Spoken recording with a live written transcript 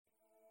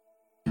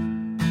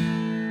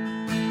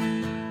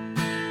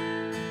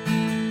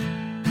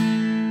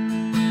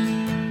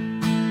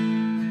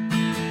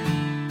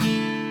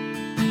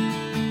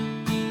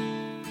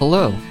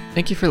Hello,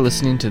 thank you for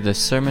listening to this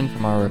sermon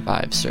from our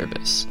Revive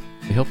service.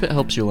 We hope it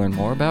helps you learn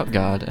more about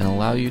God and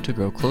allow you to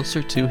grow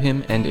closer to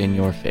Him and in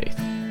your faith.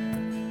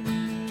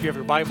 If you have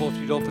your Bible, if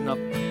you'd open up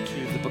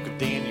to the book of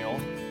Daniel,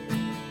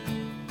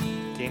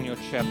 Daniel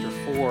chapter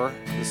 4.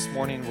 This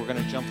morning we're going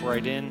to jump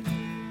right in,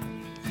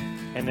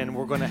 and then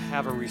we're going to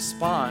have a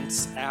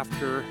response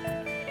after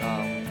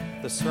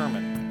the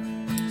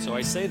sermon. So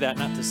I say that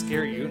not to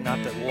scare you,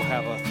 not that we'll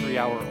have a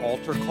 3-hour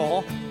altar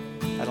call.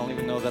 I don't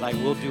even know that I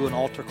will do an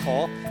altar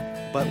call,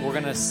 but we're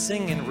going to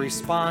sing in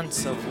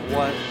response of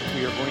what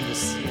we are going to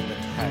see in the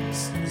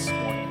text this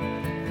morning.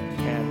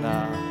 And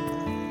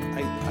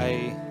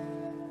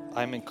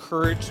I'm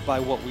encouraged by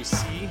what we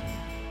see,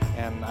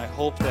 and I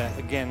hope that,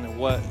 again,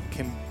 what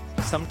can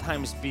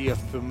sometimes be a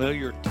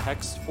familiar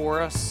text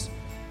for us,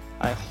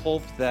 I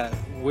hope that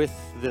with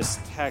this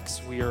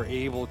text we are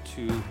able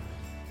to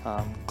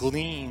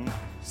glean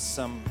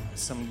some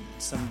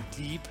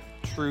deep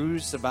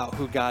truths about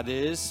who God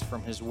is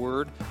from His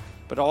Word,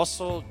 but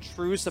also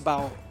truths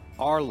about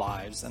our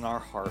lives and our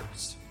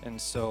hearts. And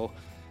so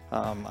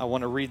I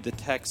want to read the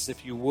text.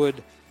 If you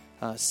would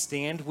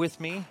stand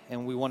with me,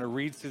 and we want to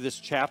read through this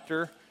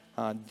chapter,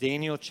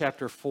 Daniel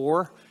chapter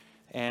 4,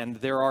 and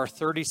there are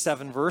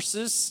 37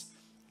 verses.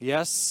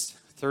 Yes,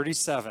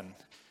 37,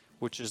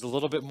 which is a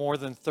little bit more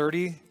than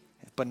 30,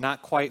 but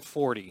not quite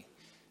 40.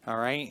 All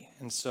right?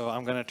 And so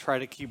I'm going to try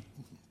to keep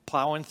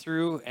plowing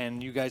through,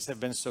 and you guys have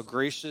been so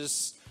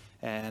gracious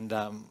and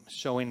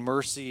showing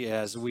mercy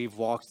as we've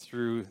walked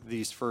through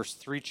these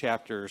first 3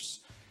 chapters,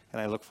 and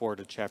I look forward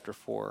to chapter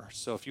 4.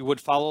 So if you would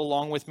follow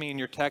along with me in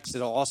your text,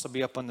 it'll also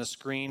be up on the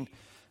screen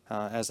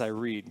as I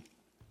read.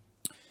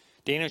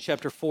 Daniel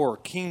chapter 4,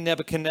 King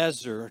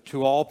Nebuchadnezzar,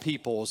 to all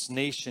peoples,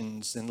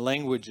 nations, and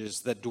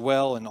languages that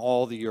dwell in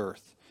all the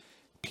earth,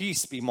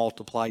 peace be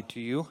multiplied to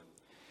you.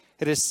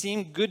 It has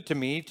seemed good to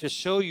me to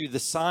show you the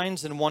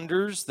signs and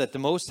wonders that the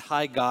Most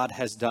High God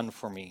has done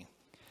for me.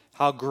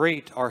 How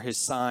great are His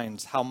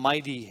signs, how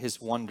mighty His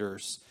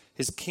wonders.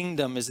 His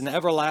kingdom is an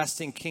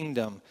everlasting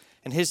kingdom,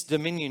 and His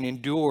dominion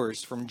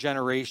endures from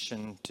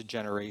generation to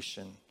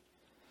generation.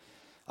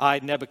 I,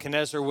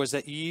 Nebuchadnezzar, was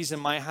at ease in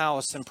my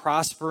house and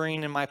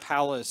prospering in my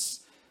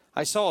palace.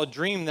 I saw a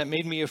dream that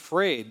made me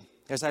afraid.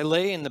 As I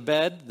lay in the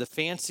bed, the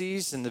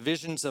fancies and the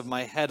visions of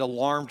my head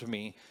alarmed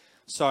me.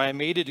 So I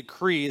made a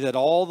decree that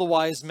all the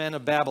wise men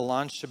of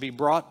Babylon should be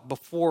brought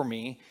before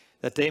me,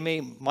 that they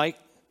might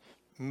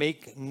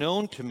make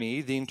known to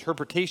me the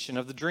interpretation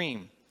of the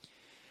dream.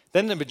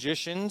 Then the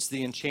magicians,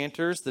 the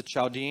enchanters, the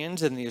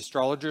Chaldeans, and the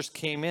astrologers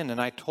came in,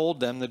 and I told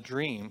them the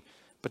dream,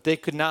 but they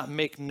could not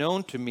make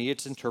known to me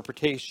its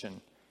interpretation.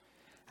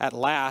 At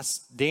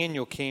last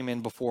Daniel came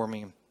in before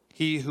me,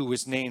 he who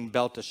was named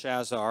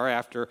Belteshazzar,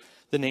 after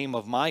the name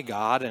of my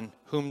God, and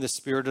whom the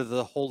spirit of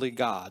the holy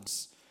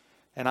gods.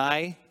 And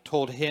I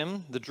told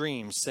him the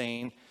dream,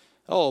 saying,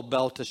 O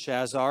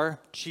Belteshazzar,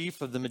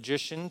 chief of the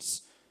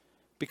magicians,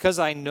 because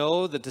I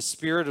know that the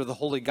spirit of the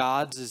holy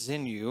gods is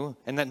in you,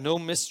 and that no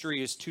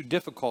mystery is too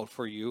difficult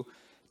for you,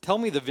 tell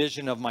me the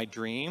vision of my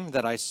dream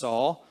that I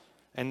saw,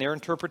 and their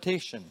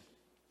interpretation.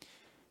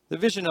 The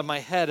vision of my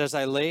head as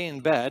I lay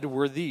in bed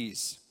were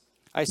these.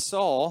 I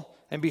saw,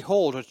 and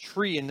behold, a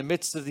tree in the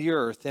midst of the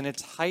earth, and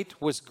its height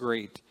was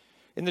great.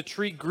 And the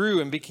tree grew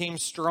and became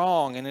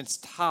strong, and its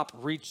top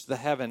reached the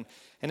heaven,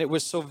 and it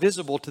was so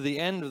visible to the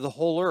end of the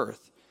whole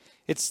earth.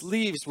 Its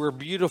leaves were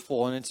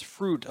beautiful, and its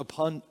fruit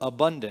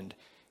abundant,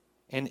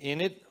 and in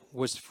it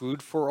was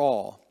food for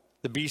all.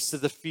 The beasts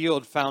of the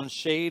field found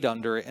shade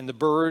under it, and the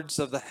birds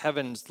of the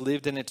heavens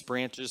lived in its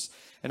branches,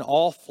 and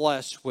all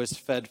flesh was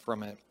fed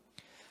from it.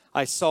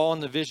 I saw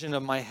in the vision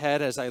of my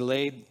head as I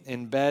lay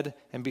in bed,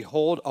 and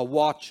behold, a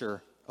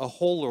watcher, a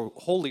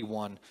holy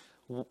one,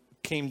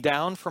 came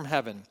down from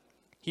heaven.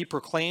 He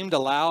proclaimed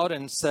aloud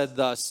and said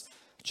thus,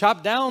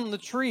 chop down the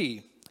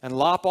tree and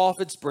lop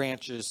off its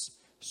branches,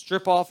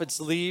 strip off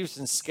its leaves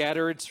and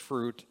scatter its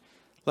fruit,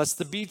 lest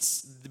the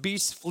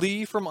beasts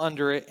flee from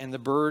under it and the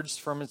birds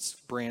from its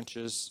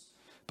branches.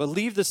 But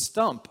leave the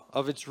stump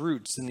of its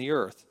roots in the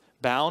earth,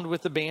 bound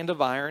with a band of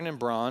iron and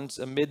bronze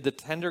amid the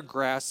tender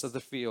grass of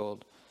the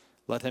field.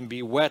 Let him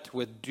be wet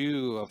with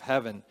dew of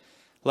heaven.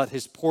 Let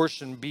his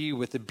portion be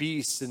with the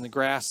beasts in the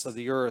grass of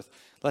the earth.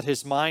 Let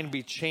his mind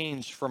be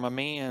changed from a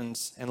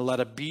man's, and let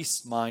a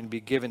beast's mind be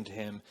given to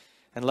him.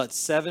 And let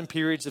 7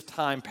 periods of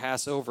time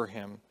pass over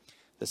him.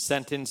 The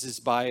sentence is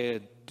by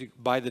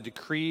the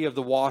decree of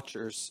the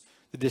watchers,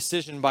 the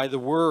decision by the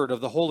word of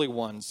the holy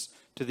ones,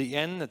 to the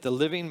end that the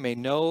living may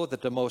know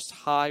that the Most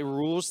High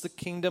rules the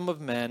kingdom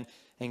of men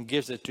and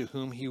gives it to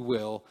whom He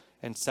will,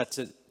 and sets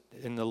it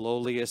in the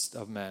lowliest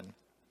of men.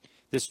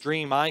 This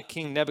dream I,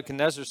 King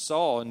Nebuchadnezzar,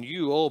 saw, and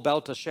you, O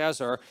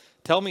Belteshazzar,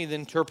 tell me the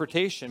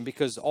interpretation,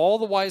 because all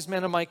the wise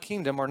men of my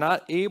kingdom are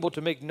not able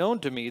to make known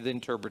to me the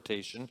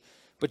interpretation,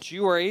 but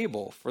you are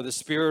able, for the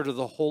spirit of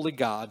the holy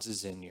gods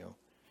is in you.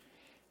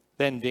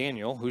 Then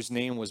Daniel, whose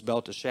name was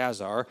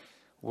Belteshazzar,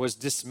 was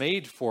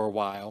dismayed for a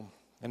while,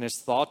 and his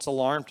thoughts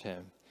alarmed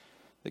him.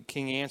 The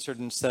king answered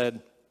and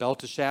said,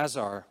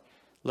 Belteshazzar,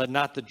 Let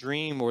not the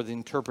dream or the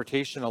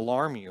interpretation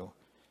alarm you."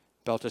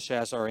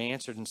 Belteshazzar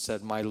answered and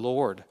said, "My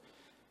Lord,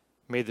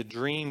 may the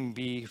dream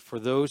be for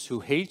those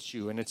who hate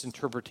you and its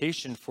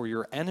interpretation for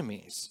your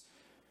enemies.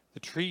 The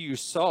tree you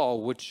saw,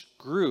 which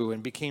grew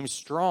and became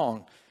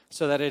strong,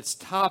 so that its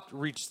top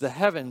reached the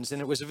heavens,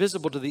 and it was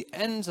visible to the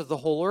ends of the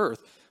whole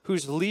earth,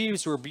 whose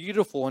leaves were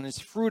beautiful and its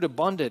fruit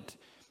abundant,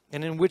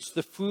 and in which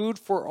the food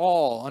for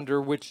all,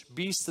 under which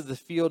beasts of the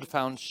field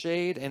found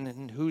shade, and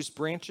in whose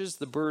branches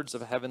the birds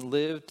of heaven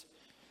lived.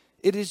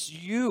 It is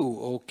you,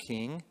 O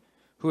king,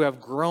 who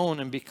have grown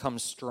and become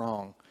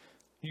strong.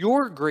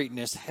 Your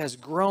greatness has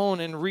grown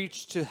and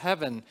reached to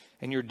heaven,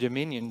 and your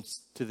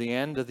dominions to the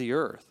end of the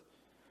earth."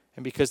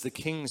 And because the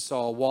king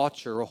saw a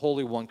watcher, a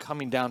holy one,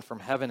 coming down from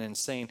heaven and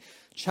saying,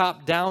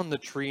 "Chop down the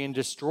tree and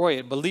destroy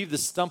it, but leave the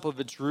stump of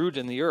its root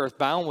in the earth,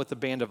 bound with a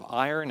band of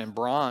iron and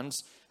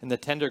bronze, in the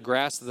tender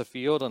grass of the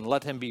field, and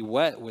let him be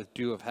wet with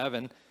dew of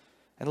heaven,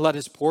 and let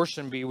his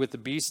portion be with the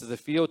beasts of the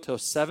field till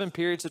 7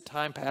 periods of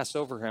time pass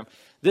over him.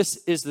 This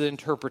is the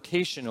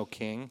interpretation, O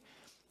king.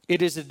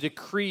 It is a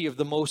decree of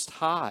the Most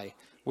High,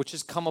 which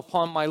has come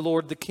upon my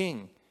lord the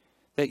king,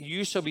 that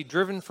you shall be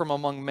driven from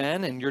among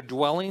men, and your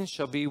dwelling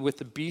shall be with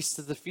the beasts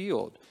of the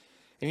field.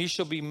 And you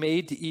shall be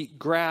made to eat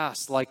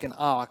grass like an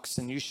ox,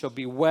 and you shall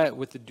be wet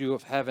with the dew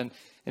of heaven.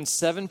 And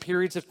 7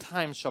 periods of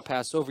time shall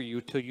pass over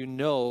you till you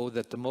know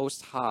that the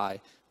Most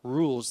High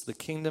rules the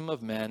kingdom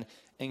of men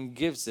and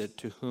gives it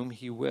to whom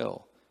he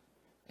will.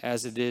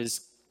 As it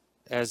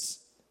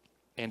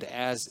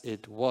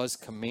was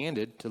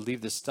commanded to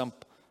leave the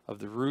stump of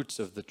the roots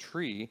of the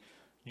tree,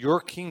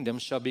 your kingdom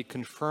shall be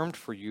confirmed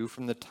for you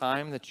from the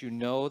time that you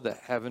know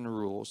that heaven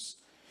rules.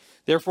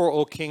 Therefore,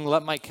 O king,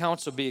 let my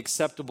counsel be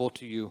acceptable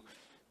to you.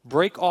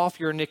 Break off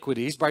your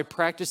iniquities by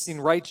practicing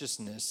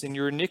righteousness, and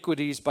your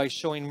iniquities by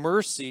showing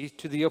mercy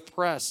to the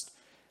oppressed,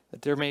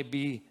 that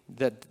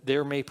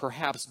there may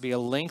perhaps be a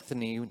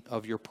lengthening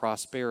of your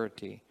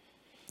prosperity."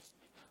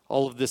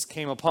 All of this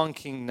came upon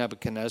King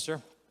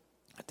Nebuchadnezzar.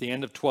 At the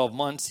end of 12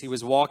 months, he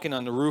was walking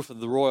on the roof of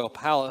the royal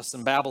palace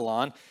in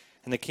Babylon,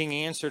 and the king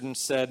answered and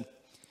said,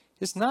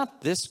 "Is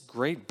not this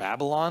great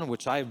Babylon,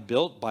 which I have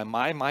built by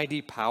my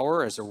mighty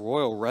power as a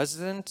royal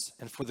residence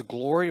and for the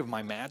glory of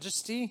my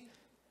majesty?"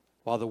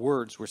 While the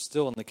words were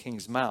still in the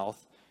king's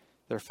mouth,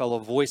 there fell a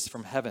voice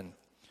from heaven.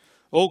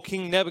 "O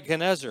King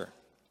Nebuchadnezzar,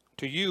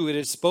 to you it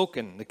is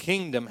spoken, the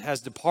kingdom has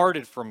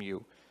departed from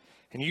you,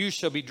 and you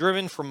shall be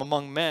driven from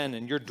among men,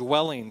 and your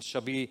dwellings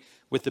shall be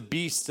with the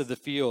beasts of the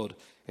field,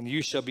 and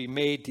you shall be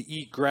made to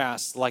eat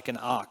grass like an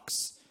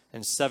ox.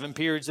 And 7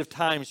 periods of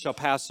time shall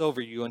pass over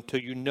you until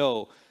you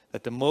know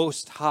that the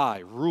Most High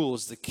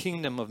rules the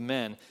kingdom of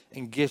men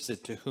and gives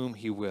it to whom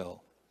he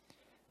will."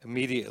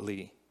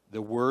 Immediately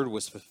the word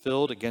was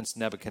fulfilled against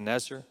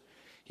Nebuchadnezzar.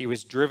 He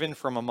was driven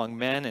from among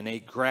men and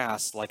ate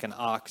grass like an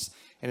ox,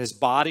 and his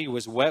body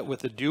was wet with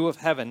the dew of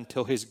heaven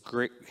till his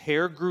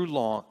hair grew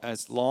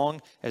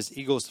long as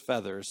eagle's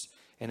feathers,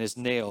 and his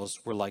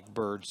nails were like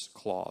birds'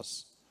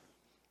 claws.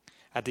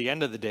 At the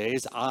end of the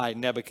days, I,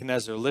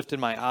 Nebuchadnezzar, lifted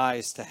my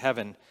eyes to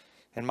heaven,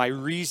 and my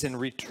reason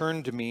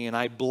returned to me, and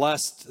I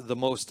blessed the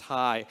Most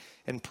High,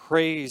 and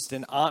praised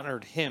and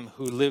honored him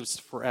who lives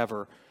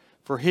forever.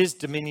 For his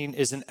dominion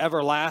is an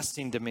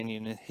everlasting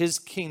dominion, and his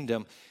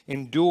kingdom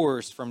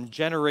endures from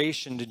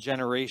generation to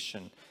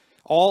generation.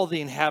 All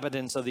the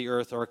inhabitants of the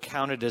earth are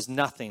accounted as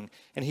nothing,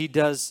 and he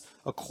does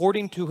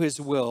according to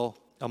his will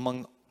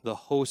among the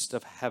host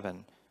of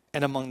heaven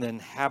and among the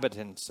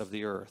inhabitants of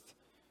the earth.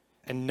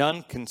 And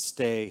none can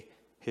stay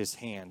his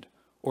hand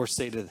or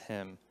say to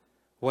him,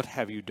 "What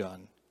have you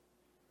done?"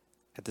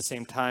 At the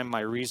same time, my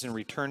reason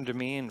returned to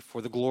me, and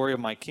for the glory of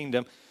my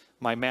kingdom,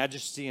 my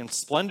majesty and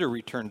splendor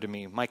returned to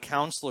me. My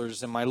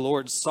counselors and my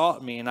lords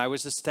sought me, and I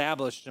was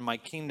established in my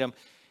kingdom,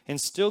 and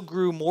still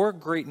more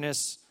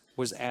greatness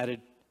was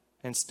added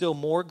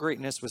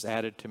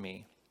to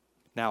me.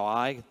 Now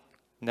I,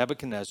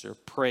 Nebuchadnezzar,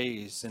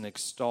 praise and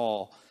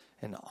extol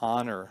and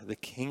honor the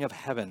King of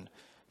heaven,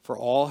 for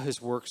all his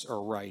works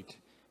are right,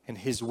 and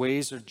his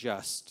ways are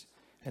just,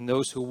 and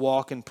those who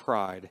walk in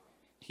pride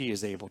he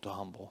is able to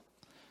humble.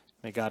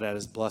 May God add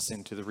his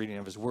blessing to the reading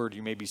of his word.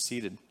 You may be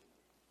seated.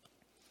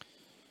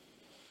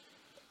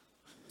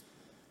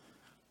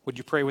 Would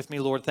you pray with me?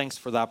 Lord, thanks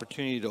for the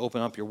opportunity to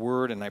open up your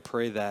word, and I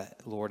pray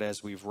that, Lord,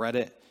 as we've read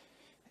it,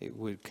 it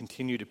would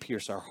continue to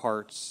pierce our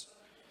hearts.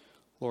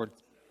 Lord,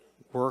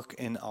 work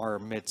in our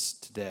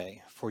midst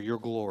today for your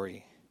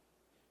glory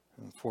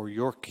and for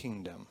your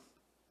kingdom.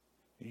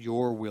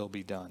 Your will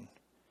be done.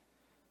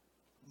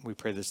 We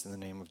pray this in the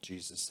name of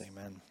Jesus.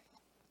 Amen.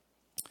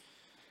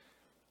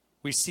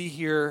 We see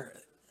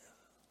here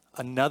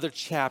another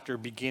chapter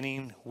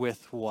beginning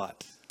with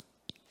what?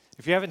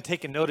 If you haven't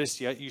taken notice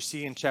yet, you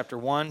see in chapter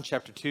 1,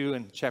 chapter 2,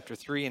 and chapter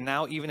 3, and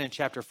now even in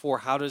chapter 4,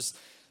 how does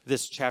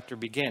this chapter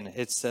begin?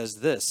 It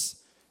says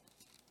this: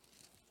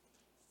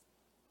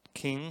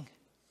 King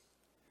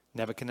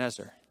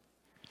Nebuchadnezzar.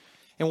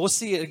 And we'll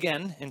see it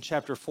again in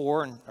chapter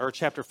 4 or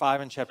chapter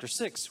 5 and chapter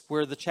 6,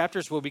 where the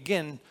chapters will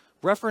begin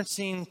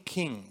referencing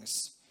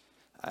kings.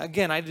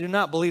 Again, I do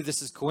not believe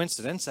this is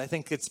coincidence. I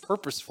think it's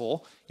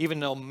purposeful. Even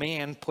though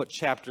man put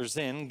chapters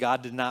in,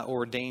 God did not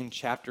ordain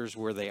chapters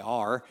where they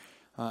are.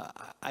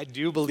 I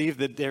do believe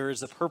that there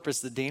is a purpose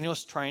that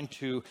Daniel's trying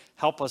to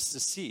help us to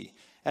see.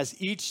 As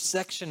each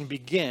section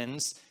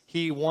begins,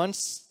 he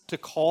wants to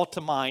call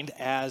to mind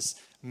as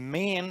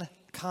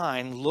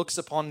mankind looks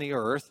upon the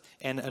earth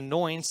and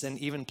anoints and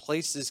even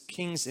places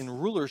kings in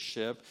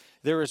rulership,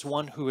 there is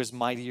one who is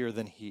mightier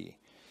than he.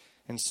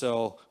 And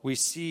so we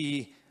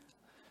see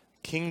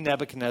King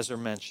Nebuchadnezzar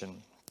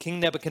mentioned. King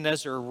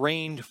Nebuchadnezzar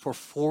reigned for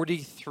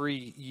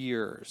 43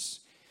 years.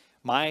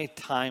 My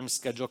time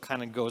schedule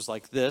kind of goes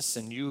like this,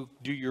 and you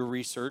do your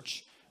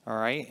research, all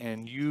right,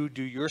 and you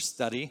do your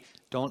study.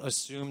 Don't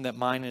assume that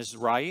mine is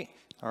right,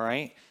 all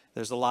right?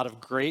 There's a lot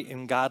of great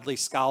and godly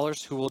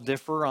scholars who will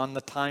differ on the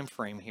time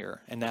frame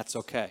here, and that's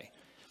okay.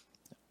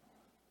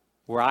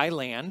 Where I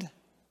land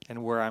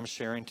and where I'm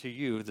sharing to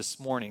you this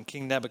morning,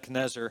 King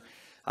Nebuchadnezzar,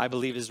 I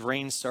believe his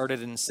reign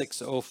started in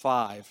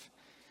 605,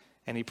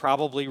 and he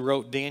probably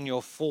wrote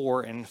Daniel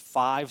 4 in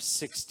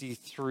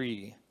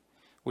 563,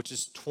 which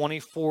is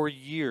 24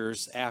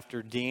 years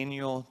after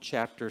Daniel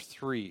chapter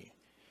 3.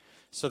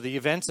 So the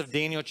events of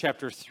Daniel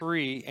chapter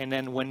 3, and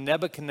then when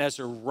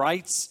Nebuchadnezzar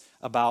writes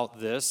about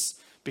this,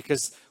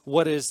 because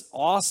what is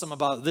awesome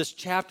about this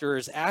chapter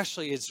is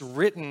actually it's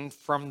written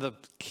from the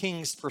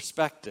king's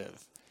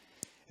perspective.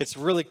 It's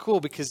really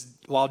cool because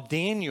while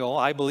Daniel,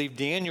 I believe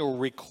Daniel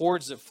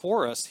records it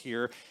for us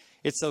here,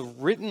 it's a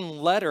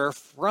written letter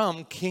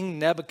from King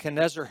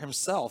Nebuchadnezzar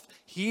himself.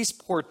 He's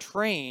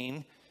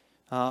portraying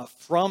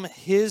from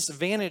his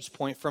vantage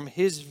point, from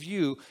his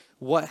view,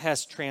 what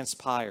has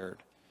transpired.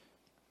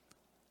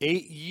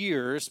 8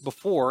 years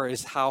before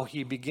is how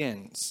he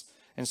begins.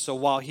 And so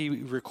while he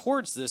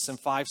records this in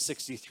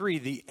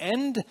 563,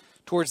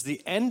 towards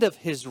the end of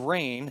his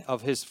reign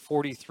of his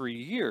 43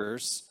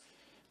 years,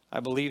 I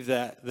believe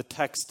that the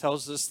text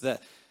tells us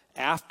that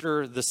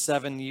after the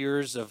 7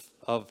 years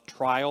of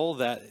trial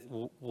that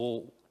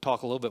we'll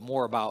talk a little bit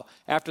more about,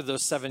 after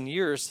those 7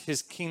 years,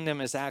 his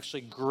kingdom is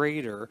actually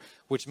greater,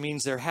 which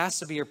means there has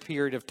to be a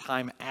period of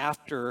time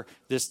after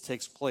this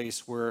takes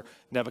place where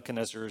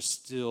Nebuchadnezzar is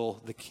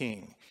still the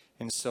king.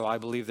 And so I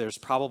believe there's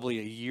probably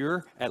a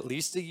year, at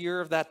least a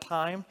year of that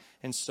time.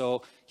 And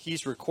so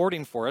he's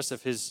recording for us,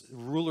 if his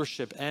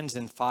rulership ends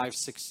in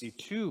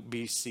 562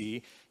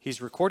 BC,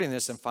 he's recording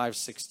this in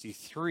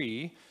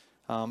 563.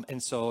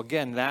 And so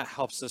again, that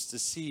helps us to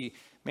see,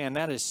 man,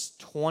 that is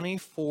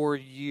 24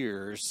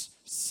 years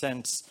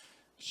since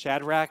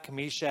Shadrach,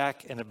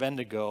 Meshach, and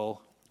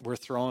Abednego were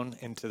thrown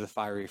into the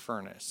fiery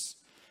furnace.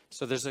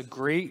 So there's a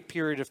great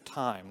period of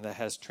time that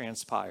has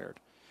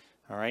transpired,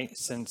 all right,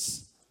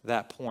 since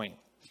that point.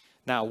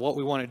 Now, what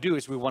we want to do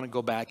is we want to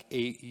go back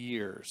 8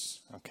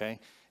 years, okay?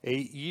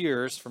 8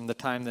 years from the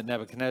time that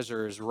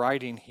Nebuchadnezzar is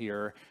writing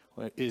here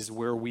is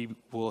where we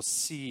will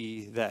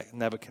see that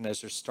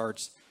Nebuchadnezzar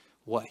starts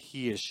what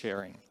he is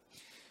sharing.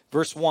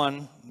 Verse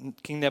 1,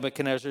 King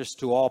Nebuchadnezzar,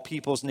 to all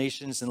peoples,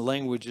 nations, and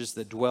languages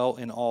that dwell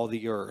in all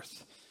the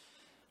earth.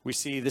 We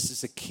see this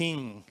is a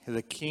king.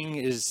 The king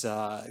is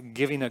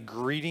giving a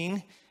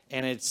greeting,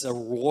 and it's a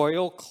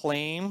royal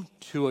claim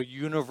to a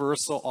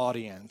universal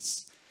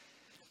audience.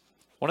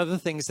 One of the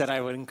things that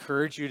I would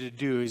encourage you to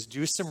do is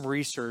do some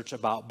research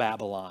about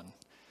Babylon.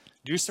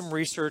 Do some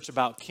research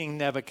about King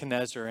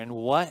Nebuchadnezzar and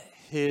what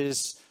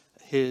his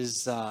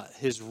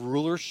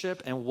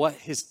rulership and what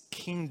his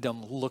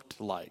kingdom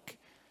looked like.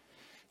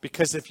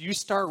 Because if you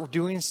start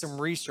doing some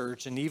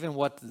research, and even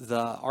what the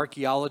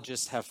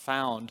archaeologists have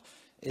found,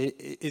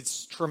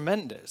 it's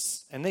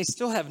tremendous. And they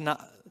still have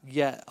not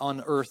yet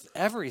unearthed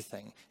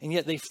everything. And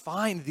yet they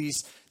find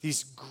these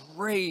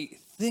great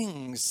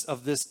things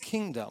of this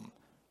kingdom.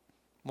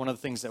 One of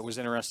the things that was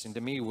interesting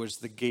to me was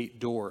the gate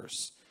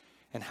doors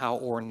and how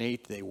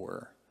ornate they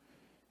were.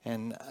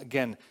 And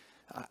again,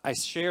 I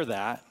share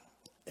that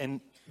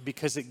and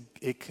because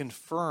it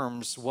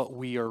confirms what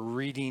we are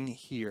reading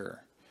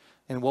here.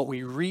 And what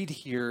we read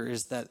here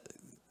is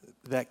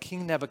that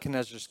King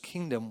Nebuchadnezzar's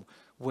kingdom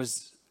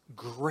was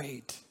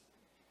great.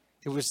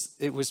 It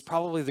was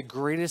probably the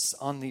greatest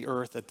on the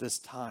earth at this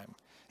time.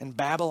 And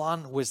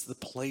Babylon was the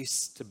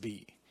place to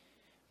be.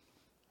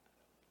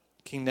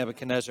 King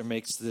Nebuchadnezzar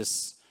makes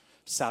this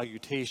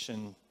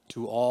salutation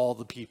to all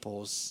the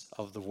peoples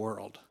of the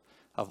world,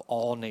 of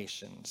all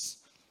nations.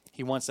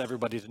 He wants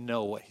everybody to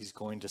know what he's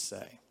going to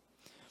say.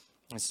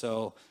 And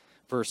so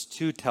verse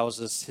 2 tells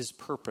us his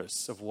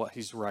purpose of what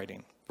he's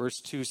writing.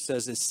 Verse 2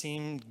 says, it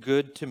seemed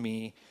good to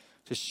me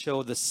to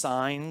show the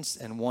signs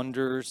and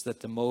wonders that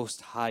the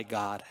Most High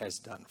God has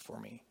done for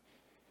me.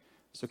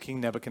 So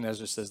King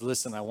Nebuchadnezzar says,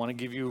 listen, I want to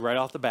give you right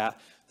off the bat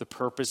the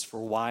purpose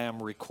for why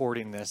I'm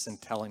recording this and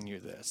telling you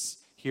this.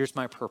 Here's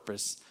my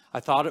purpose.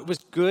 I thought it was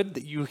good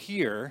that you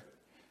hear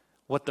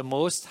what the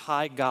Most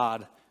High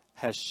God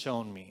has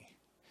shown me,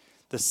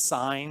 the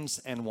signs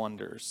and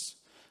wonders.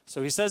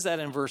 So he says that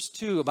in verse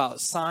 2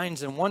 about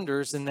signs and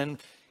wonders, and then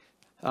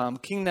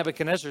King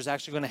Nebuchadnezzar is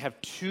actually going to have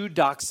two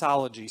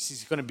doxologies.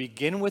 He's going to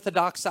begin with a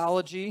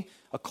doxology,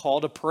 a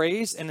call to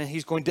praise, and then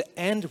he's going to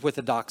end with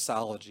a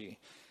doxology.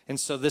 And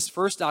so this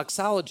first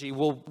doxology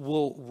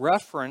will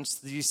reference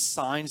these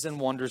signs and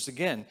wonders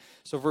again.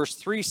 So verse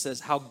 3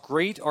 says, "How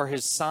great are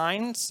his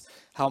signs,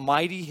 how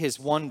mighty his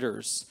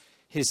wonders.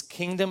 His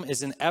kingdom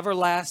is an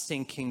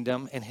everlasting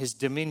kingdom, and his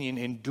dominion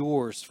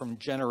endures from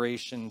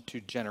generation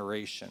to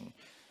generation."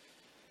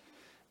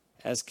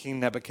 As King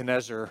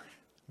Nebuchadnezzar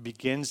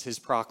begins his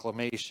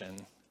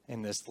proclamation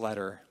in this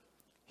letter,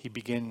 he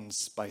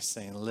begins by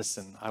saying,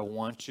 listen, I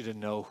want you to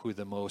know who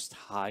the Most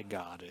High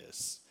God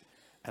is.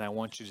 And I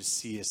want you to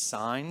see his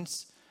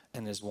signs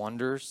and his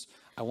wonders.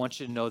 I want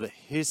you to know that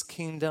his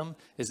kingdom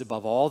is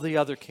above all the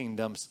other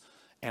kingdoms.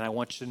 And I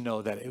want you to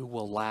know that it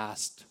will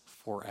last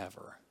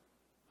forever.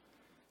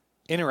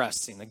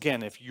 Interesting.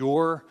 Again, if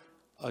you're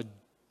a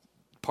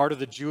part of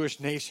the Jewish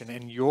nation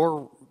and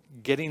you're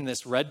getting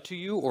this read to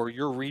you, or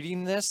you're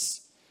reading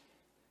this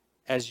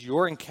as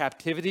you're in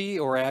captivity,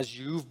 or as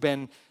you've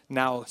been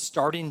now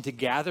starting to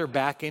gather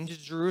back into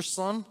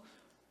Jerusalem,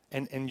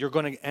 and you're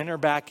going to enter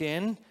back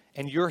in,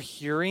 and you're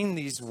hearing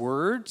these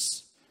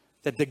words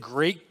that the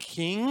great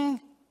king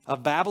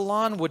of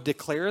Babylon would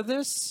declare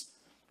this,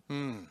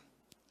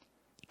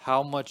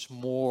 how much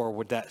more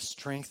would that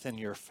strengthen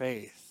your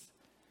faith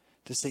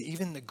to say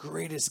even the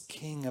greatest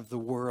king of the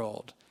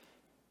world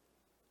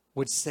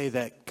would say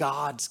that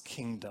God's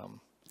kingdom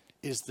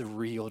is the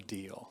real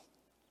deal.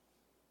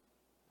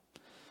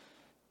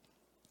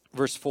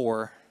 Verse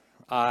 4,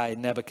 I,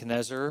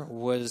 Nebuchadnezzar,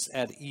 was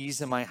at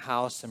ease in my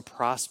house and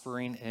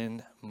prospering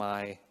in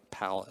my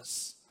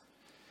palace.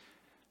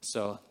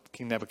 So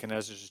King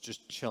Nebuchadnezzar is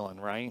just chilling,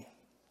 right?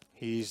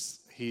 He's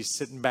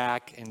sitting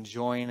back,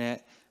 enjoying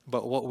it.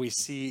 But what we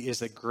see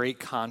is a great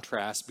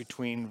contrast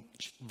between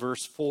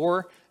verse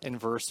 4 and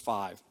verse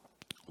 5.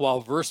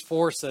 While verse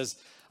 4 says,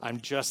 I'm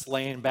just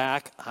laying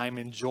back, I'm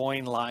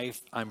enjoying life,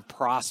 I'm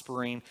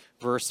prospering.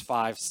 Verse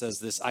 5 says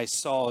this, I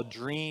saw a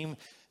dream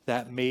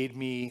that made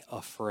me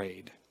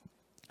afraid.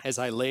 As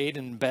I laid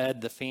in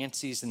bed, the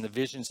fancies and the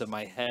visions of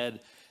my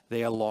head,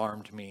 they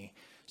alarmed me.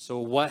 So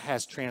what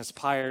has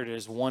transpired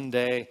is one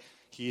day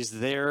he's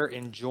there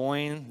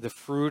enjoying the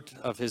fruit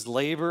of his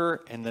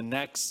labor, and the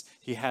next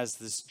he has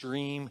this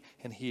dream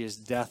and he is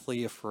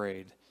deathly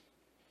afraid.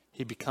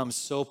 He becomes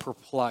so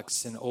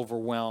perplexed and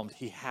overwhelmed.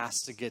 He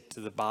has to get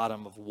to the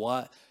bottom of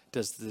what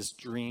does this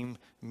dream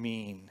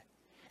mean.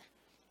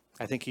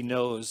 I think he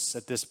knows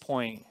at this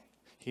point,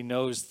 he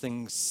knows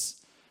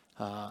things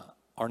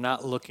are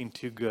not looking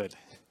too good.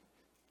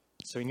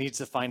 So he needs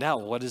to find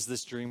out, what does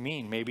this dream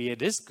mean? Maybe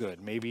it is good.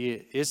 Maybe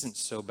it isn't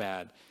so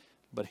bad.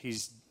 But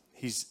he's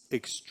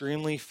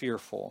extremely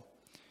fearful.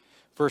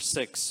 Verse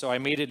 6, so I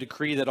made a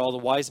decree that all the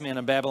wise men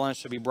of Babylon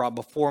should be brought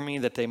before me,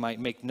 that they might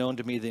make known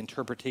to me the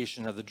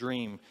interpretation of the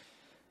dream.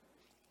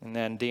 And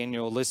then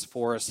Daniel lists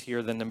for us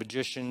here, then the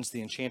magicians,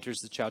 the enchanters,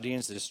 the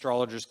Chaldeans, the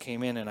astrologers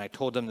came in, and I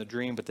told them the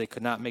dream, but they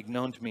could not make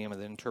known to me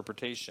the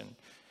interpretation.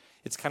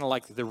 It's kind of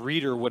like the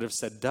reader would have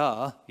said,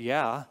 duh,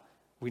 yeah,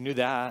 we knew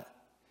that.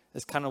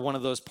 It's kind of one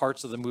of those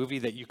parts of the movie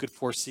that you could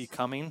foresee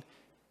coming.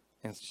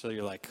 And so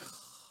you're like,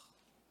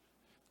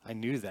 I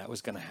knew that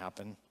was going to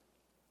happen.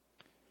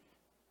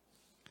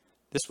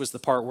 This was the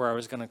part where I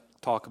was going to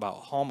talk about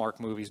Hallmark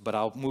movies, but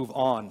I'll move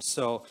on.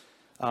 So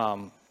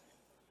the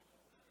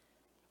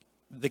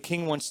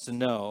king wants to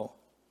know.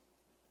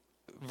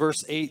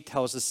 Verse 8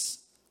 tells us,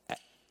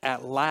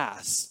 at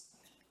last,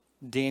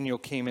 Daniel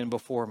came in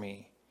before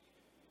me.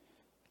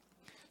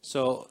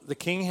 So the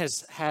king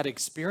has had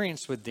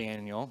experience with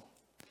Daniel.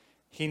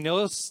 He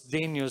knows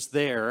Daniel's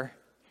there.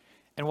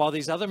 And while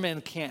these other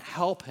men can't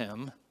help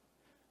him,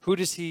 who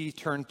does he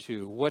turn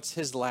to? What's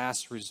his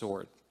last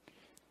resort?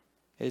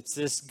 It's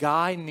this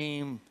guy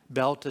named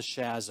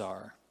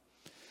Belteshazzar.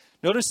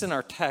 Notice in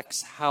our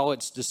text how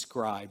it's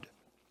described.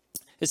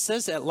 It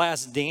says, at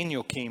last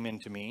Daniel came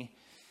into me.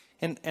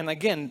 And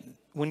again,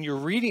 when you're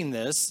reading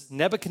this,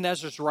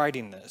 Nebuchadnezzar's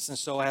writing this. And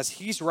so as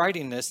he's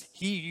writing this,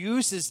 he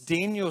uses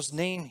Daniel's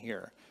name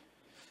here.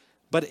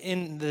 But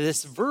in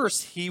this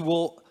verse, he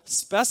will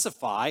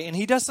specify, and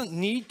he doesn't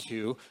need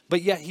to,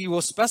 but yet he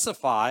will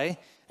specify,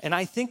 and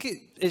I think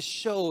it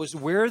shows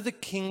where the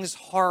king's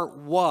heart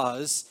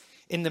was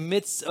in the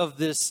midst of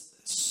this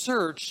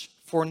search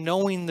for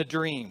knowing the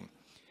dream.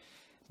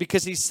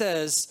 Because he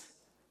says,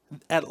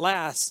 at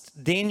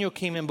last, Daniel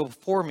came in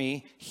before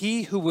me,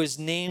 he who was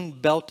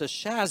named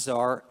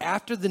Belteshazzar,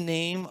 after the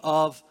name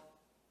of,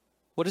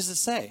 what does it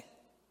say?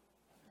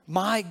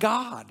 My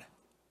God.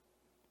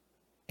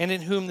 And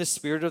in whom the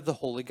spirit of the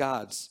holy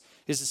gods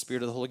is the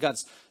spirit of the holy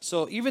gods.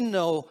 So even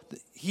though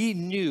he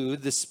knew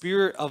the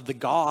spirit of the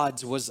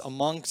gods was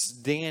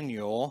amongst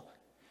Daniel,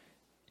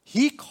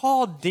 he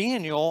called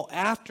Daniel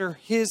after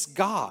his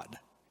God.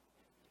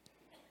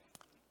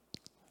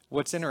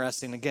 What's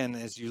interesting, again,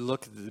 as you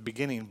look at the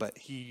beginning, but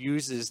he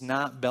uses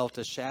not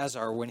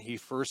Belteshazzar when he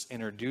first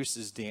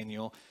introduces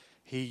Daniel.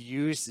 He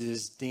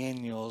uses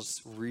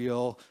Daniel's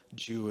real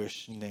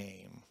Jewish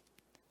name,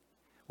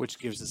 which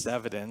gives us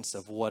evidence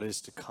of what is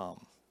to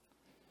come.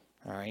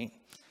 All right.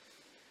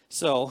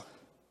 So,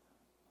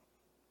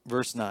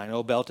 verse 9,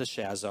 O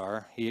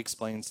Belteshazzar, he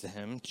explains to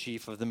him,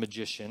 chief of the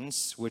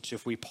magicians, which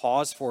if we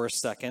pause for a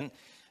second,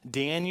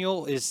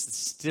 Daniel is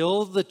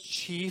still the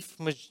chief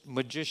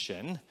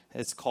magician,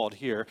 it's called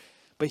here,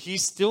 but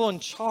he's still in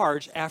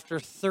charge after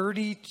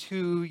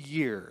 32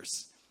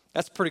 years.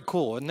 That's pretty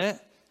cool, isn't it?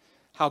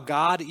 How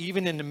God,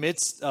 even in the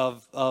midst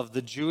of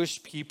the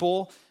Jewish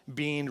people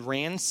being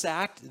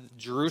ransacked,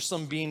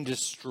 Jerusalem being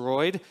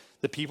destroyed,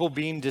 the people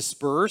being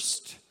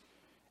dispersed,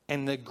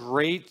 and the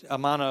great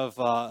amount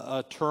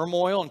of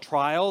turmoil and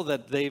trial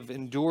that they've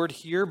endured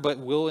here, but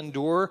will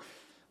endure.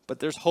 But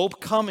there's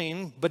hope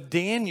coming. But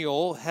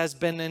Daniel has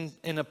been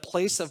in a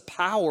place of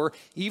power,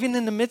 even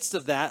in the midst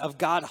of that, of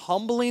God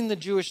humbling the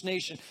Jewish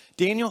nation.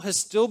 Daniel has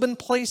still been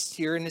placed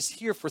here and is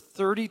here for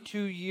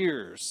 32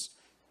 years,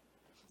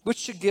 which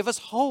should give us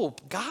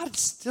hope.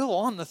 God's still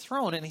on the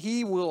throne, and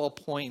he will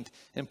appoint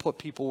and put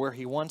people where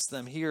he wants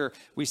them. Here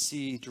we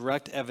see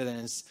direct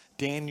evidence.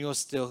 Daniel's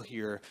still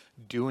here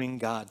doing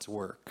God's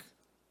work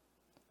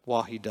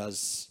while he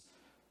does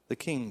the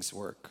king's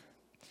work.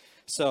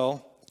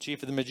 So,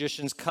 chief of the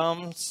magicians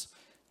comes,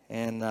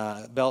 and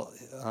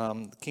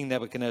King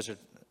Nebuchadnezzar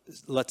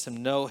lets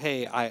him know,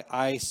 hey,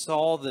 I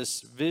saw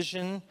this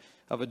vision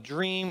of a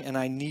dream, and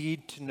I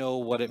need to know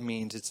what it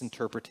means, its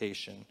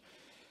interpretation.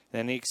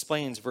 Then he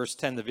explains, verse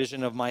 10, the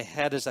vision of my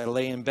head as I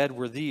lay in bed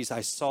were these.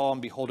 I saw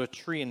and behold a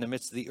tree in the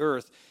midst of the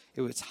earth.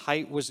 Its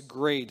height was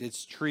great.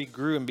 Its tree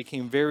grew and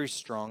became very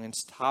strong.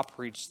 Its top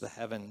reached the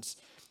heavens,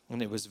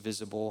 and it was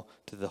visible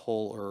to the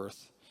whole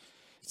earth.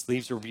 Its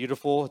leaves were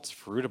beautiful, its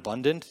fruit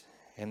abundant,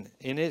 and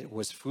in it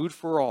was food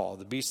for all.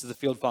 The beasts of the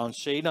field found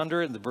shade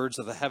under it, and the birds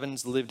of the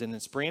heavens lived in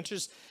its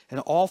branches, and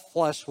all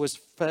flesh was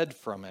fed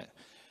from it.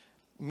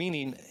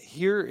 Meaning,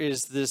 here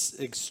is this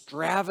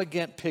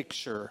extravagant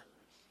picture.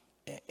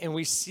 And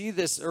we see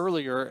this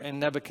earlier in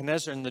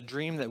Nebuchadnezzar in the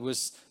dream that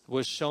was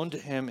shown to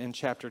him in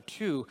chapter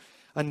 2.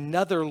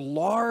 Another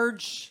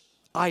large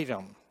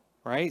item,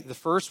 right? The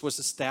first was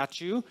a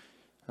statue,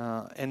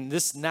 and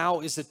this now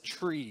is a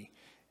tree.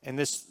 And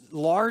this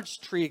large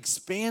tree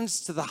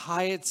expands to the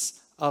heights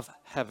of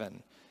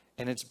heaven,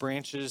 and its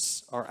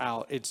branches are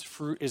out. Its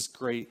fruit is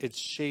great. Its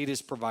shade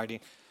is providing.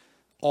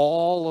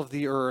 All of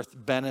the earth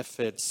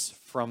benefits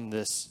from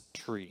this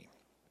tree.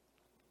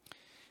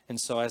 And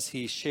so as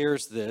he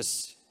shares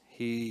this,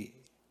 he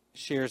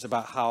shares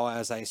about how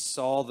as I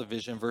saw the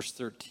vision, verse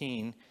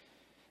 13,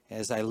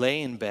 as I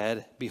lay in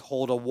bed,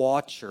 behold, a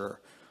watcher,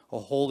 a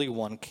holy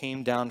one,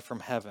 came down from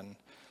heaven.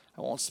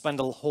 I won't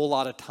spend a whole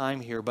lot of time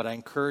here, but I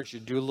encourage you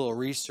to do a little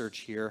research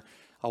here.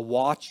 A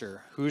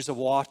watcher. Who's a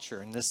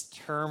watcher? And this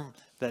term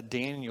that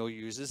Daniel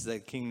uses,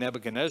 that King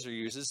Nebuchadnezzar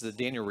uses, that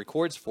Daniel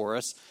records for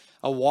us,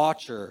 a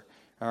watcher,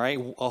 all right,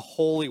 a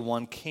holy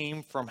one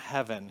came from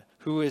heaven.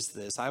 Who is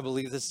this? I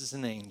believe this is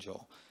an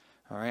angel.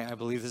 All right, I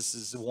believe this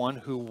is one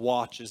who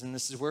watches. And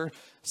this is where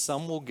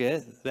some will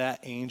get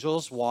that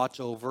angels watch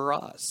over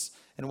us.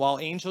 And while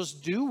angels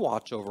do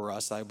watch over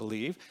us, I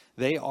believe,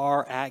 they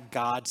are at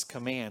God's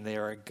command. They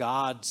are at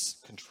God's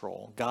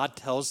control. God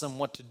tells them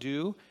what to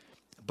do,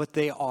 but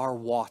they are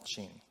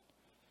watching.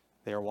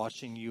 They are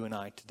watching you and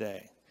I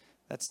today.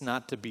 That's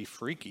not to be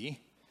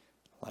freaky,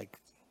 like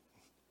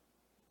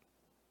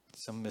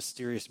some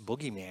mysterious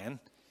boogeyman,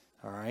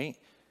 all right?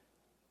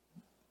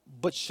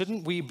 But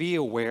shouldn't we be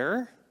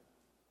aware?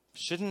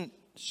 Shouldn't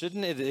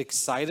it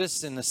excite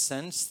us in the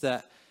sense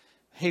that,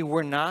 hey,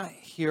 we're not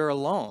here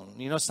alone?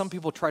 You know, some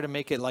people try to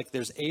make it like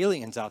there's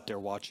aliens out there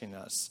watching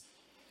us.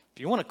 If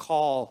you want to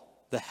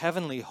call the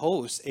heavenly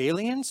hosts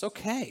aliens,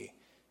 okay.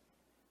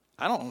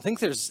 I don't think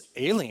there's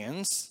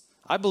aliens.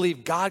 I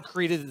believe God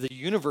created the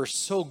universe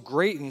so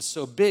great and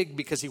so big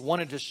because he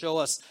wanted to show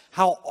us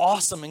how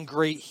awesome and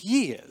great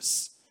he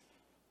is.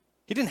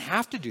 He didn't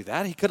have to do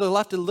that. He could have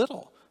left it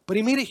little. But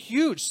he made it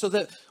huge so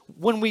that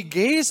when we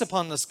gaze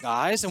upon the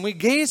skies and we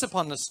gaze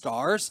upon the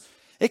stars,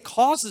 it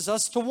causes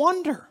us to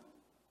wonder.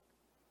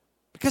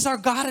 Because our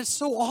God is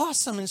so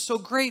awesome and so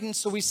great. And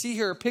so we see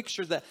here a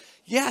picture that,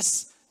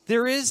 yes,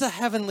 there is a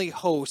heavenly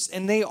host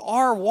and they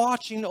are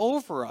watching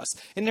over us.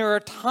 And there are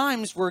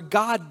times where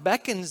God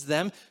beckons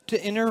them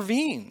to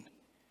intervene.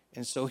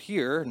 And so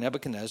here,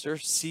 Nebuchadnezzar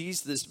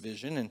sees this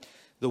vision, and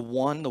the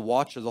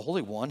watcher, the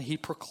Holy One, he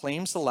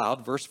proclaims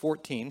aloud, verse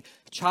 14,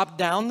 chop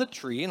down the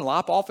tree and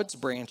lop off its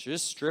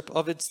branches, strip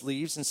of its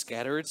leaves and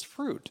scatter its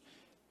fruit.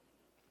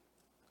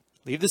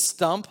 Leave the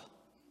stump,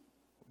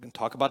 we can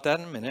talk about that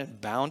in a minute,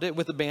 bound it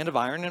with a band of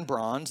iron and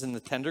bronze in the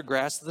tender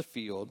grass of the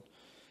field.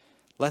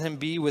 Let him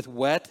be with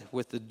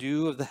the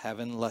dew of the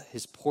heaven. Let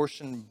his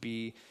portion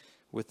be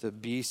with the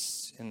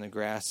beasts in the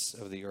grass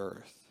of the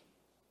earth.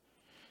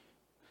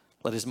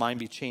 Let his mind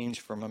be changed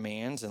from a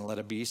man's, and let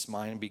a beast's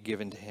mind be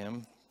given to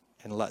him.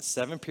 And let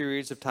 7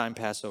 periods of time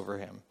pass over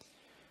him.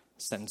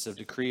 The sentence of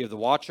decree of the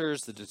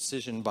watchers, the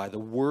decision by the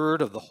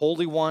word of the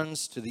holy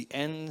ones, to the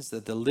ends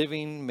that the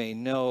living may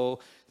know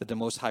that the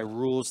Most High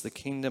rules the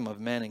kingdom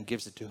of men and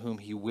gives it to whom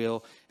he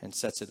will, and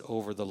sets it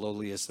over the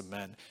lowliest of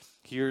men.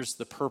 Here's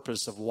the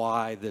purpose of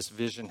why this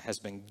vision has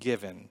been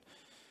given.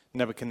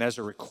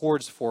 Nebuchadnezzar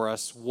records for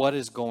us what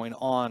is going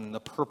on, the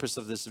purpose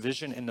of this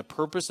vision, and the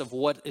purpose of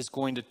what is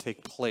going to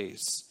take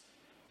place.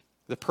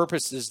 The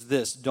purpose is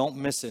this, don't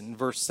miss it in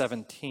verse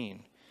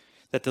 17,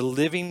 that the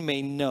living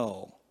may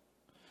know.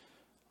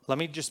 Let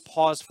me just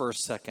pause for a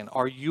second.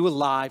 Are you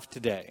alive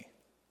today?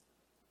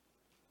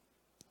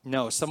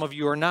 No, some of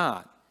you are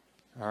not,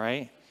 all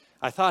right?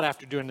 I thought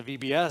after doing the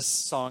VBS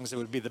songs, it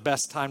would be the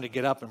best time to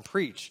get up and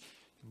preach,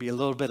 be a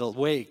little bit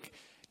awake.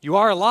 You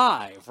are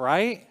alive,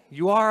 right?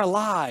 You are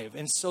alive.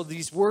 And so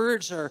these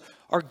words are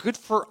good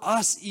for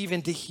us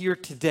even to hear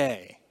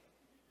today.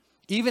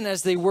 Even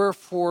as they were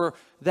for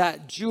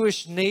that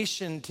Jewish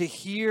nation to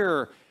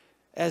hear,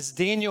 as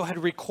Daniel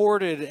had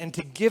recorded, and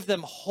to give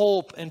them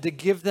hope and to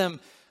give them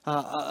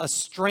a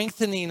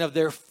strengthening of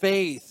their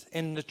faith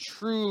in the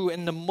true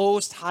and the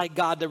most high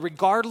God, that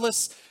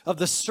regardless of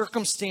the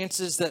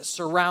circumstances that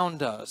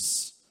surround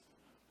us,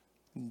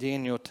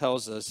 Daniel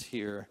tells us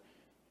here,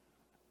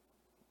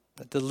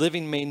 that the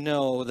living may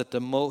know that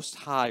the Most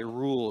High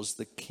rules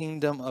the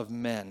kingdom of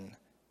men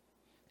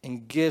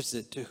and gives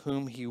it to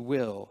whom he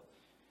will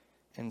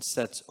and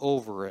sets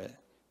over it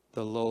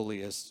the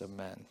lowliest of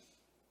men.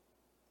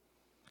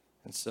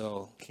 And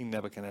so King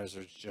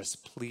Nebuchadnezzar is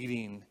just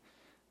pleading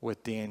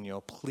with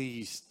Daniel,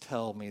 please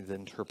tell me the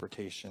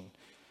interpretation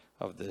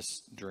of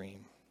this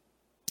dream.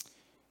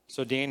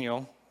 So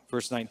Daniel,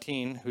 verse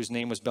 19, whose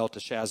name was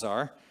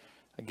Belteshazzar.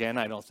 Again,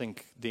 I don't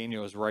think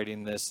Daniel is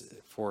writing this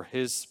for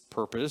his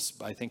purpose.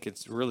 I think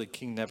it's really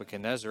King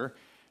Nebuchadnezzar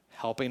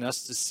helping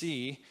us to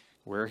see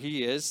where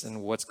he is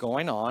and what's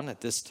going on at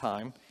this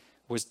time,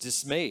 was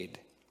dismayed,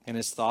 and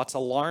his thoughts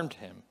alarmed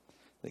him.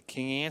 The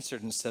king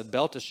answered and said,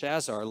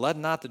 Belteshazzar, let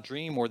not the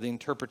dream or the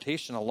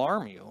interpretation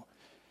alarm you.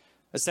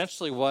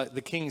 Essentially what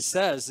the king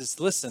says is,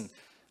 listen,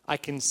 I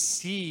can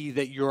see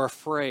that you're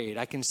afraid.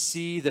 I can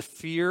see the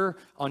fear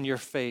on your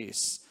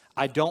face.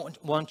 I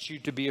don't want you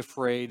to be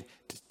afraid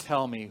to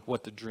tell me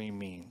what the dream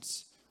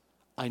means.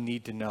 I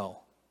need to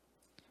know.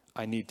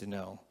 I need to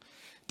know.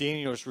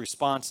 Daniel's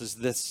response is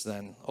this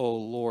then, O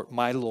Lord,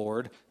 my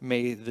Lord,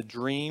 may the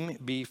dream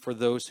be for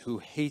those who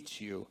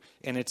hate you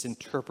and its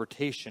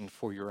interpretation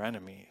for your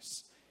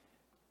enemies.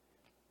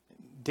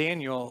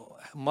 Daniel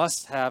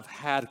must have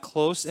had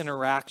close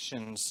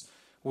interactions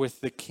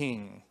with the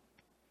king.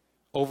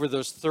 Over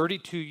those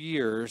 32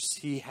 years,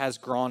 he has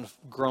grown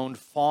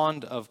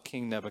fond of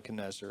King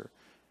Nebuchadnezzar.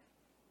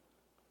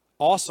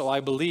 Also, I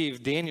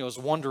believe Daniel is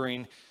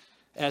wondering,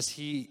 as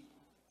he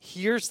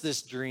hears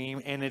this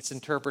dream and its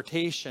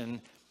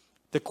interpretation,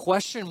 the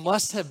question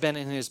must have been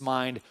in his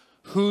mind,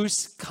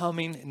 who's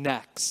coming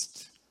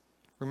next?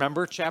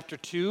 Remember chapter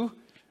 2?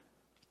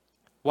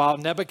 While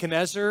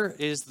Nebuchadnezzar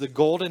is the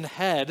golden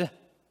head,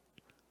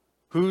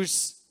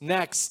 who's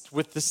next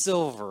with the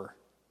silver?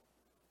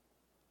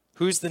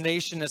 Who's the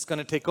nation that's going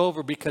to take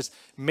over? Because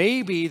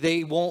maybe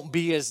they won't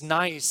be as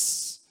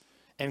nice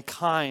and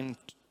kind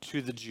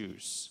to the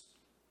Jews.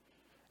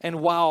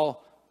 And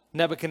while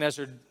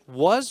Nebuchadnezzar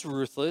was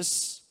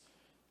ruthless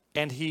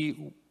and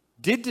he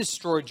did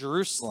destroy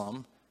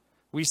Jerusalem,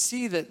 we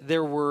see that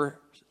there were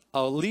at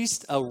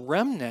least a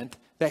remnant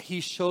that he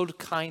showed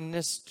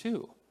kindness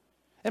to.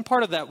 And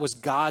part of that was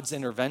God's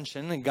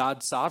intervention and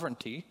God's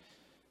sovereignty.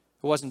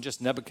 It wasn't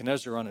just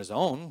Nebuchadnezzar on his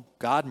own.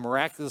 God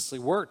miraculously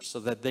worked so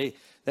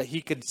that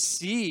he could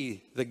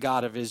see the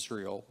God of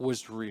Israel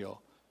was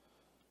real.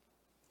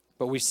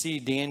 But we see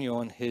Daniel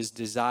and his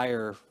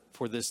desire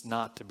for this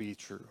not to be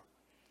true.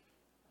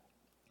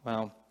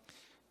 Well,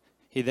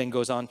 he then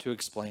goes on to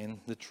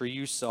explain, the tree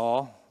you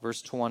saw,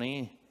 verse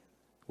 20,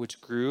 which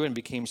grew and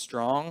became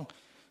strong,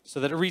 so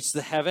that it reached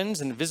the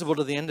heavens and visible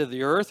to the end of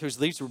the earth,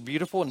 whose leaves were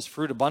beautiful and its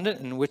fruit abundant,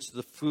 in which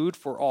the food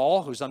for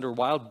all, whose under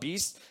wild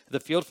beasts the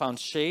field found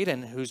shade,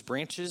 and whose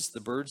branches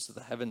the birds of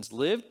the heavens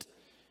lived.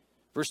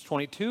 Verse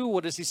 22,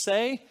 what does he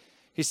say?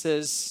 He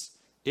says,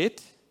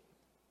 it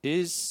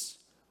is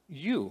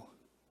you,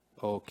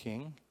 O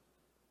king.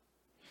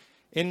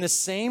 In the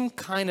same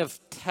kind of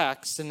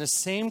text, in the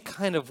same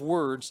kind of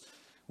words,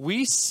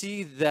 we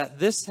see that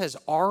this has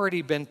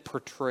already been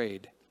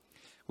portrayed.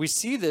 We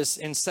see this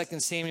in 2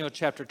 Samuel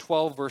chapter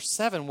 12, verse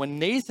 7, when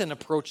Nathan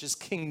approaches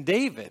King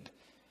David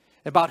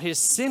about his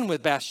sin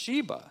with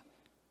Bathsheba.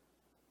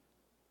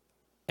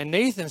 And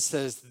Nathan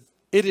says,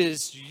 it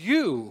is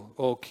you,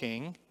 O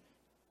king.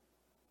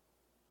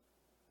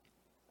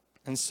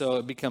 And so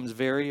it becomes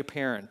very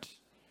apparent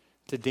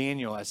to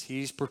Daniel as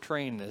he's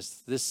portraying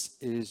this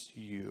is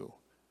you.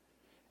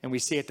 And we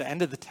see at the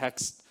end of the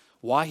text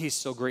why he's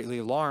so greatly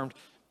alarmed.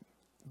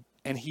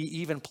 And he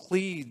even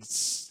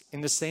pleads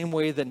in the same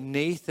way that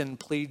Nathan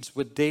pleads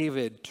with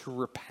David to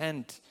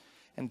repent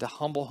and to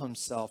humble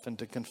himself and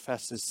to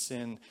confess his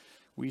sin.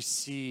 We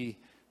see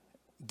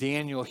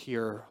Daniel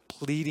here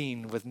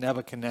pleading with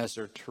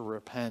Nebuchadnezzar to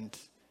repent,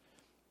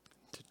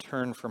 to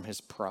turn from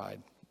his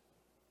pride.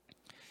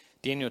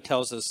 Daniel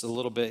tells us a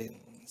little bit,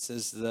 it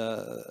says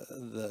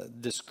the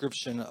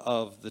description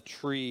of the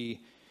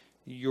tree.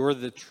 You're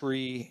the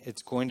tree,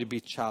 it's going to be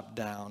chopped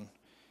down.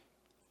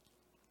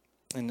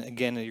 And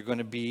again, you're going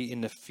to be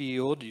in the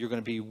field, you're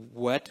going to be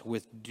wet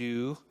with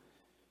dew,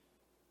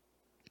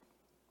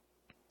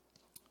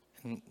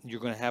 And you're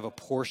going to have a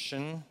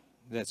portion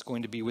that's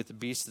going to be with the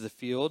beasts of the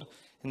field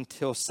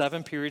until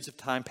 7 periods of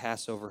time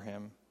pass over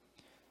him.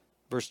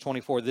 Verse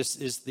 24, this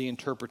is the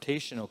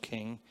interpretation, O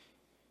king.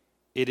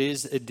 It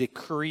is a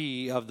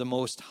decree of the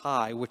Most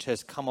High, which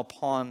has come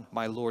upon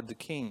my lord the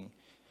king,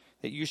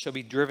 that you shall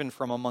be driven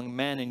from among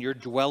men, and your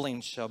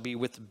dwelling shall be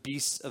with the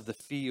beasts of the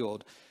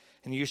field.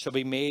 And you shall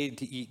be made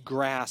to eat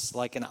grass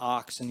like an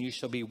ox, and you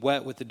shall be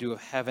wet with the dew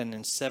of heaven,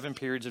 and 7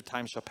 periods of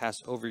time shall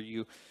pass over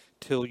you,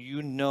 till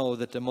you know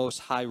that the Most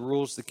High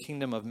rules the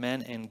kingdom of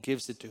men and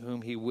gives it to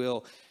whom he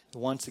will.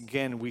 Once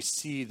again, we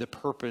see the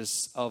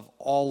purpose of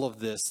all of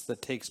this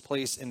that takes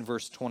place in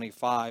verse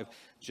 25,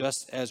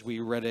 just as we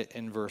read it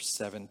in verse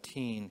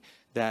 17,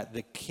 that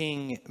the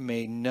king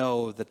may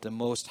know that the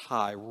Most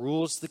High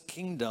rules the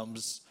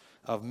kingdoms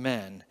of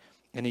men,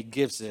 and he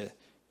gives it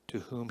to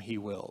whom he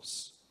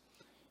wills.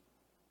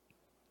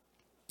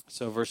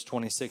 So verse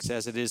 26,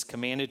 as it is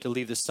commanded to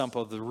leave the stump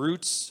of the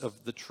roots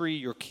of the tree,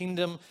 your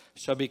kingdom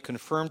shall be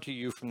confirmed to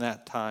you from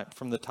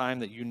the time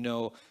that you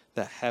know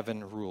that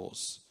heaven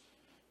rules.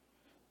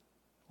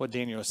 What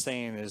Daniel is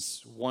saying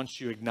is,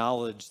 once you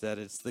acknowledge that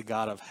it's the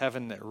God of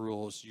heaven that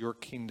rules, your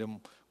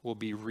kingdom will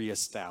be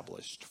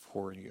reestablished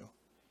for you.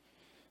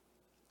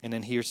 And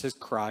then here's his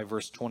cry,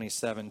 verse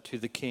 27, to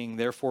the king,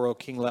 therefore, O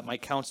king, let my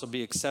counsel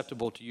be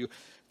acceptable to you.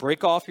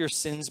 Break off your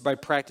sins by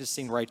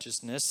practicing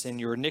righteousness, and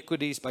your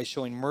iniquities by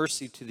showing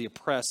mercy to the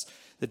oppressed,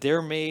 that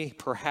there may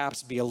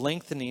perhaps be a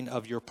lengthening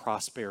of your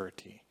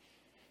prosperity.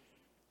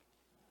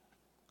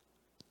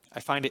 I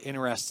find it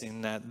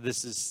interesting that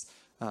this is,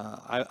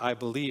 I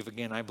believe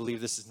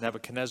this is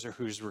Nebuchadnezzar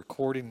who's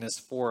recording this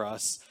for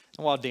us.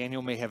 And while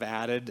Daniel may have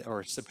added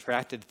or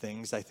subtracted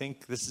things, I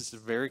think this is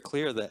very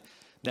clear that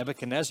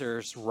Nebuchadnezzar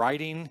is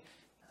writing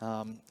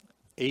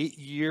 8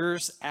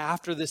 years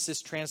after this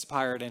has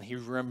transpired, and he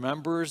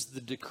remembers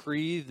the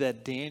decree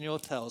that Daniel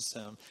tells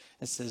him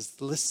and says,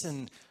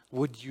 listen,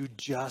 would you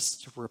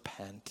just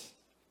repent?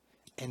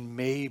 And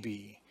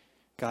maybe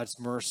God's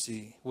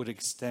mercy would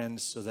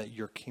extend so that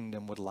your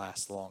kingdom would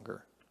last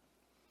longer.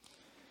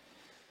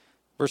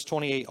 Verse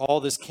 28, all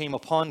this came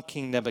upon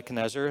King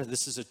Nebuchadnezzar.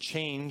 This is a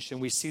change, and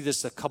we see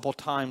this a couple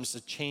times, a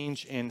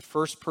change in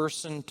first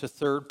person to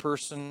third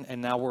person,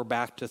 and now we're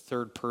back to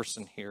third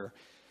person here.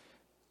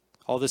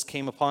 All this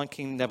came upon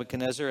King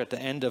Nebuchadnezzar. At the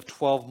end of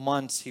 12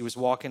 months, he was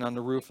walking on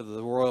the roof of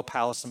the royal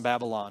palace in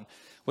Babylon.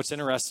 What's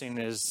interesting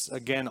is,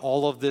 again,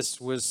 all of this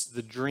was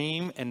the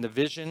dream and the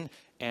vision,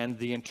 and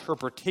the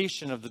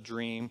interpretation of the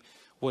dream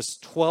was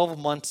 12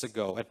 months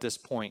ago at this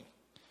point.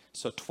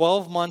 So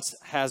 12 months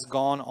has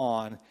gone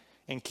on,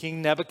 and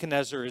King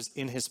Nebuchadnezzar is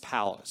in his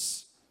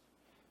palace.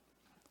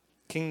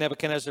 King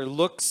Nebuchadnezzar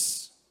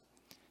looks,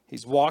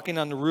 he's walking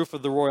on the roof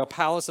of the royal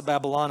palace of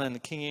Babylon, and the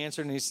king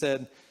answered and he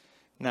said,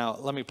 now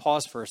let me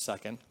pause for a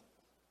second.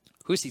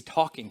 Who's he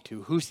talking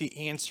to? Who's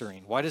he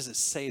answering? Why does it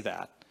say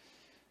that?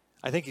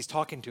 I think he's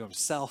talking to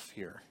himself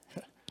here.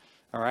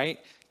 All right?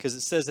 Because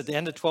it says at the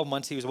end of 12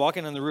 months, he was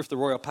walking on the roof of the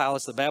royal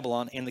palace of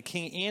Babylon, and the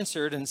king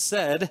answered and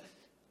said,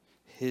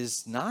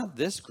 is not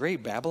this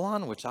great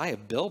Babylon, which I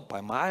have built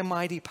by my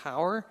mighty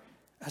power,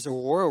 as a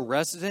royal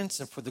residence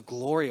and for the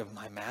glory of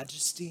my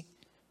majesty?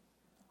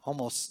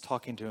 Almost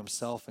talking to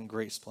himself in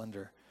great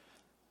splendor.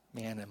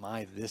 Man, am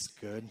I this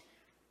good?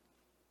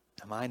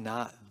 Am I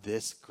not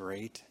this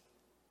great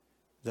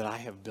that I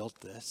have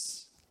built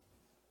this?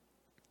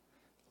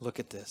 Look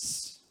at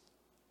this.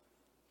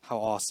 How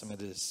awesome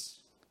it is.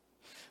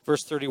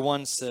 Verse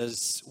 31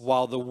 says,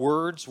 while the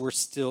words were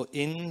still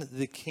in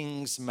the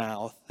king's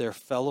mouth, there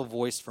fell a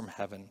voice from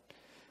heaven.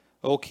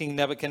 O King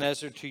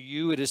Nebuchadnezzar, to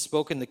you it is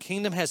spoken, the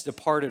kingdom has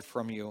departed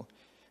from you,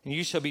 and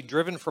you shall be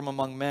driven from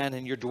among men,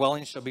 and your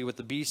dwelling shall be with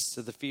the beasts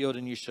of the field,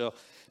 and you shall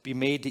be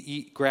made to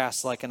eat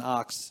grass like an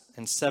ox,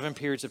 and 7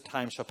 periods of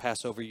time shall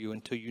pass over you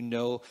until you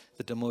know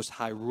that the Most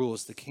High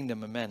rules the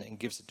kingdom of men and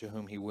gives it to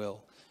whom he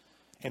will.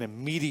 And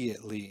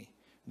immediately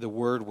the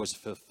word was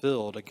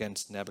fulfilled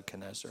against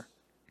Nebuchadnezzar.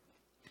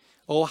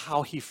 Oh,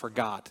 how he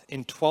forgot.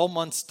 In 12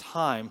 months'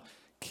 time,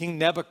 King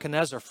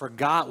Nebuchadnezzar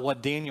forgot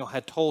what Daniel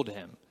had told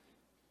him.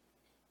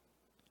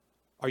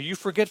 Are you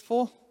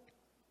forgetful?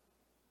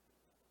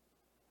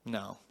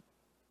 No,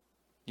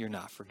 you're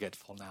not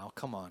forgetful now.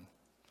 Come on.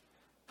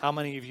 How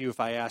many of you,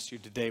 if I asked you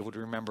today, would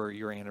remember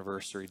your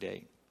anniversary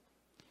date?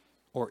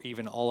 Or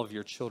even all of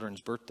your children's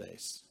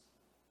birthdays?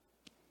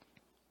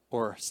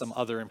 Or some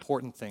other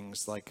important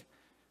things like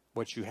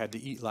what you had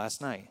to eat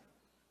last night?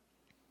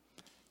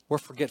 We're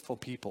forgetful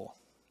people.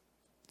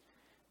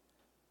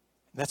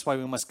 That's why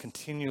we must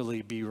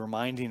continually be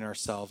reminding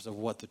ourselves of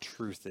what the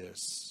truth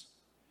is.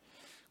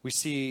 We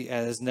see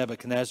as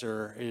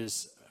Nebuchadnezzar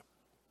is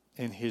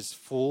in his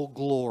full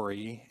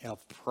glory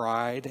of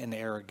pride and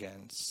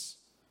arrogance.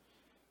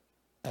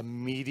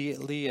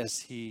 Immediately as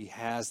he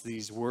has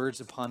these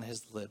words upon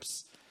his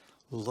lips,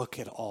 look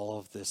at all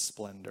of this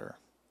splendor.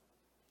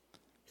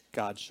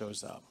 God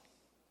shows up.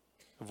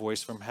 A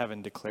voice from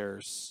heaven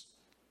declares,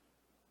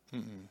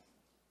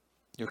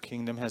 your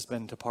kingdom has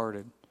been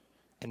departed,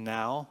 and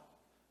now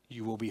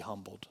you will be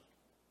humbled.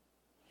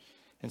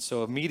 And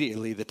so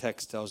immediately the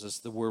text tells us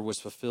the word was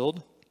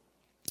fulfilled.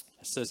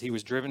 It says he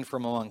was driven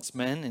from amongst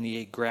men, and he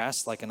ate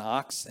grass like an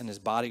ox, and his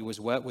body was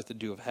wet with the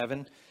dew of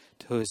heaven,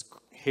 till his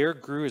hair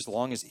grew as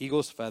long as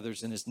eagle's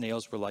feathers, and his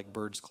nails were like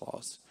bird's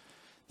claws.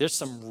 There's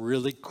some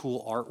really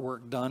cool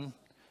artwork done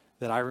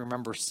that I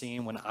remember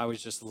seeing when I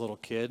was just a little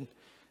kid,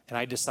 and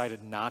I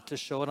decided not to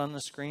show it on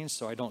the screen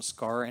so I don't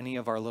scar any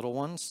of our little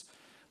ones.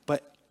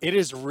 But it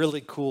is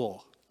really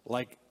cool,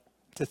 like,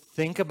 to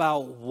think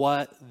about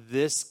what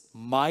this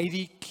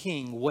mighty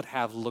king would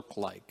have looked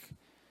like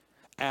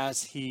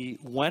as he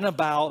went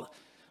about,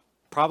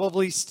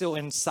 probably still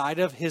inside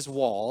of his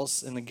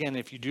walls. And again,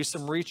 if you do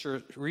some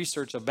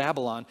research of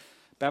Babylon,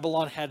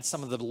 Babylon had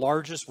some of the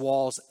largest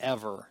walls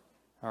ever,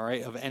 all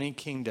right, of any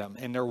kingdom.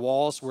 And their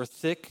walls were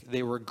thick,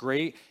 they were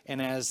great.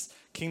 And as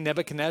King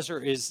Nebuchadnezzar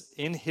is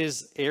in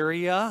his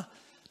area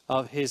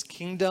of his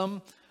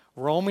kingdom,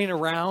 roaming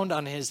around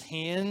on his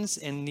hands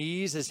and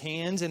knees, his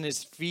hands and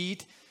his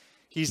feet,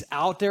 he's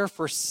out there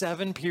for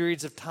 7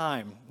 periods of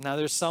time. Now,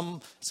 there's some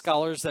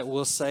scholars that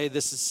will say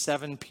this is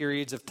 7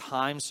 periods of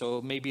time,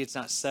 so maybe it's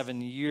not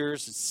 7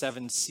 years, it's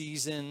 7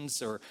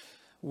 seasons, or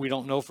we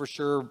don't know for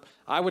sure.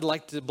 I would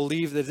like to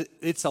believe that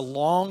it's a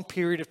long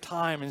period of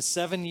time. In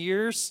 7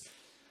 years,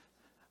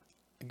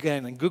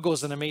 again, and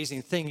Google's an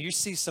amazing thing. You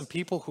see some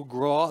people who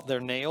grow out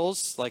their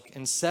nails, like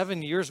in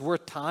 7 years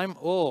worth of time.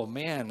 Oh,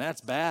 man,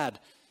 that's bad.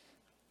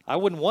 I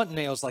wouldn't want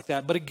nails like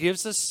that, but it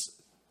gives us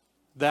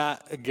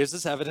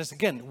evidence.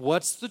 Again,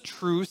 what's the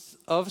truth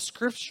of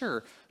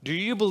Scripture? Do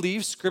you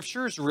believe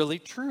Scripture is really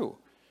true?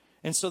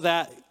 And so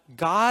that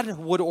God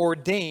would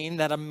ordain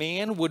that a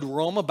man would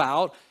roam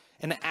about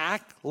and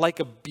act like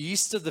a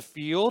beast of the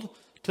field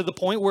to the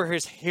point where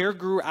his hair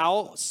grew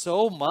out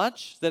so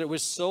much that it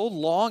was so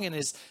long and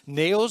his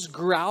nails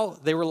grew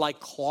out, they were like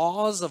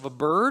claws of a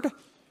bird.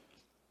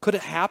 Could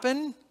it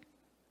happen?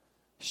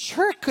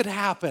 Sure, it could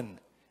happen.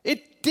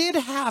 It did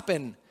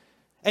happen.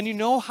 And you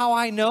know how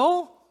I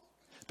know?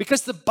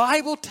 Because the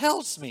Bible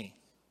tells me.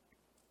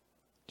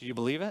 Do you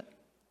believe it?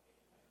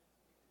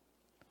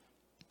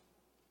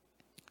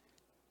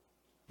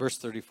 Verse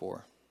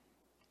 34.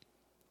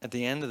 At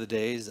the end of the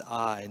days,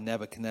 I,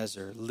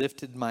 Nebuchadnezzar,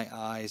 lifted my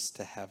eyes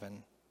to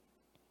heaven,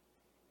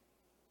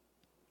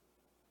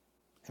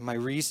 and my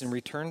reason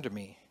returned to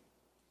me.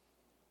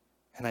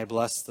 And I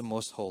blessed the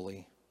Most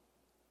Holy,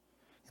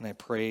 and I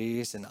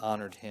praised and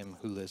honored him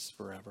who lives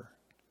forever.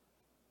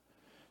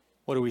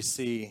 What do we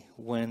see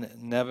when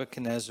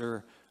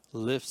Nebuchadnezzar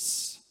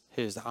lifts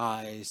his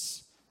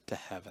eyes to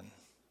heaven?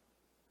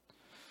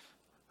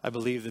 I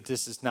believe that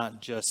this is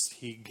not just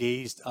he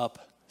gazed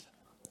up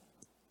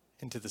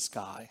into the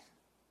sky.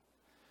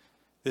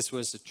 This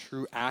was a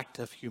true act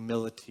of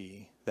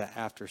humility that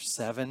after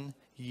 7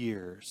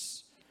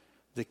 years,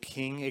 the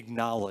king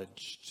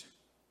acknowledged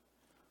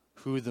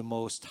who the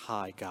Most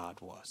High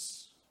God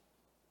was.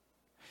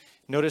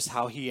 Notice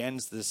how he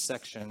ends this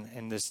section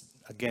in this,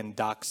 again,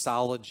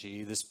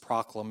 doxology, this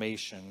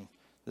proclamation.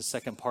 The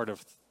second part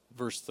of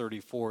verse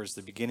 34 is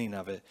the beginning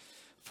of it.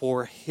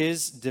 For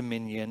his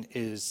dominion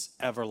is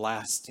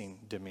everlasting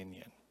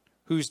dominion.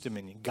 Whose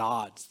dominion?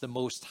 God's, the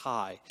Most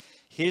High.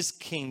 His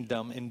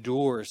kingdom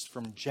endures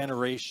from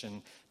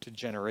generation to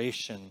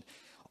generation.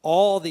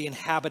 All the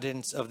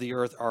inhabitants of the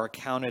earth are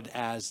accounted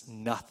as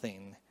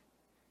nothing.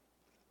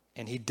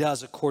 And he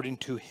does according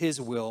to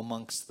his will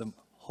amongst the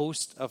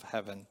host of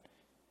heaven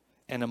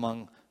and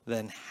among the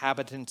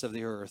inhabitants of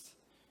the earth.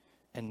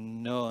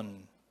 And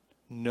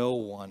no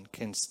one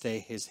can stay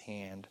his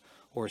hand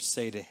or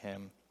say to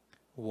him,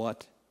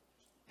 what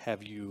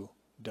have you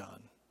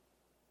done?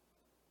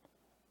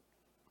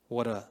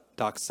 What a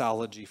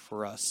doxology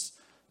for us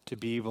to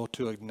be able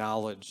to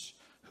acknowledge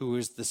who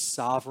is the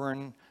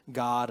sovereign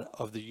God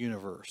of the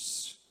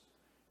universe.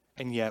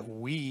 And yet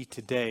we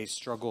today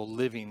struggle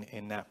living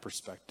in that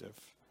perspective.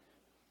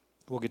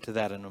 We'll get to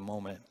that in a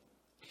moment.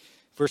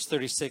 Verse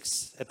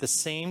 36, at the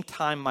same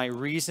time my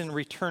reason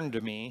returned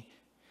to me,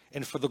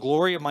 and for the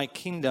glory of my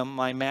kingdom,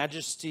 my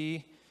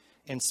majesty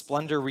and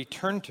splendor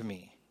returned to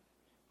me.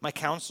 My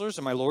counselors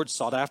and my lords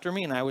sought after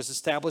me, and I was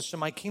established in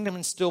my kingdom,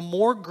 and still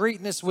more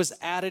greatness was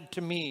added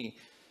to me.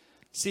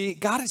 See,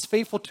 God is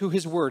faithful to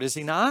his word, is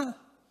he not?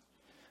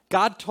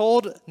 God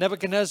told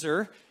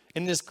Nebuchadnezzar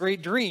in this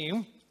great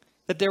dream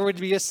that there would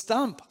be a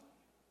stump.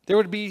 There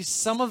would be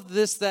some of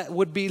this that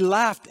would be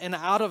left, and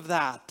out of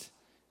that,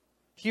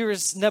 here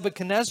is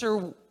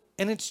Nebuchadnezzar,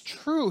 and it's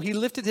true. He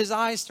lifted his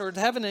eyes toward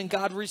heaven, and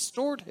God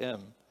restored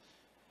him.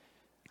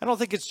 I don't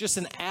think it's just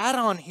an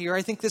add-on here.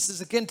 I think this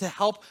is, again, to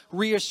help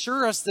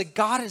reassure us that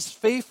God is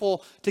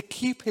faithful to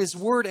keep his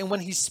word. And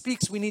when he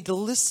speaks, we need to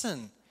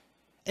listen.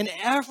 And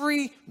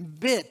every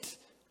bit,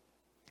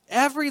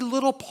 every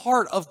little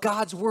part of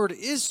God's word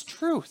is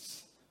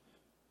truth.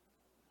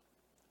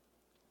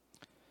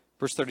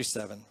 Verse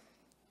 37,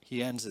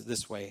 he ends it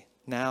this way.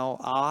 Now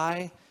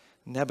I,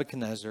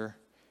 Nebuchadnezzar,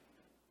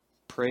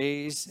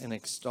 praise and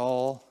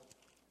extol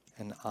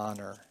and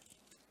honor.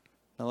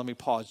 Now let me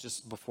pause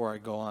just before I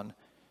go on.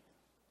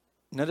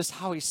 Notice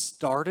how he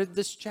started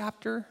this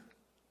chapter.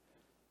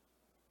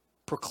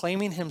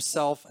 proclaiming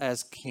himself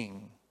as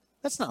king.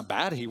 That's not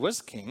bad. He was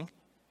king.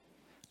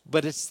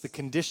 But it's the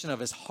condition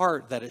of his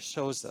heart that it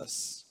shows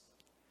us.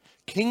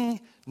 King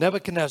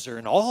Nebuchadnezzar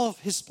in all of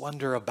his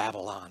splendor of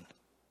Babylon.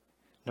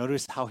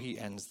 Notice how he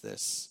ends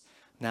this.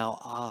 Now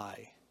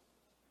I,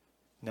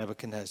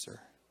 Nebuchadnezzar,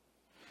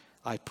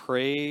 I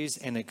praise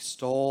and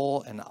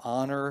extol and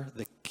honor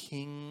the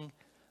King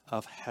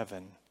of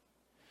heaven.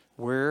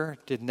 Where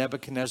did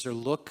Nebuchadnezzar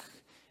look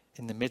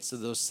in the midst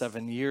of those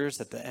 7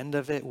 years? At the end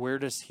of it, where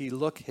does he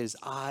look? His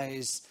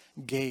eyes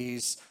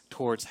gaze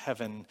towards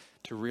heaven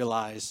to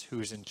realize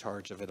who's in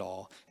charge of it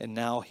all. And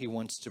now he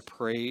wants to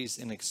praise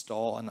and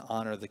extol and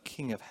honor the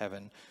King of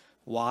heaven.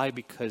 Why?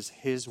 Because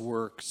his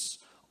works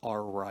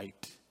are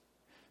right.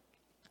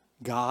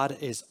 God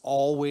is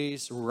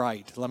always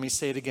right. Let me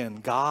say it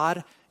again.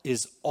 God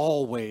is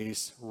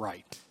always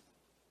right.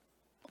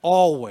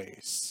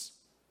 Always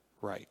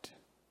right.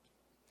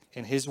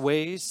 And his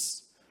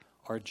ways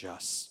are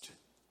just.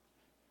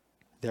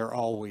 They're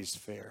always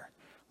fair.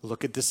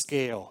 Look at the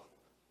scale.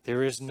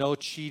 There is no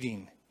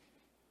cheating.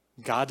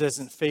 God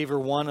doesn't favor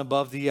one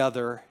above the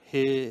other.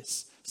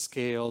 His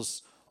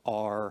scales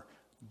are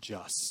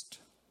just.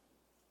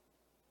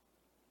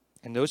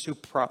 And those who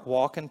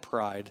walk in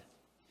pride,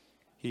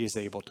 he is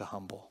able to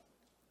humble.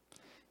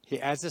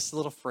 He adds this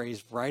little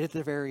phrase right at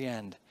the very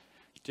end,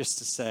 just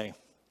to say,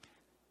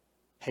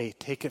 hey,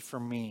 take it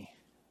from me.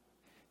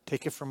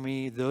 Take it from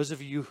me. Those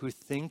of you who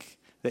think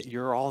that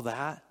you're all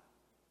that,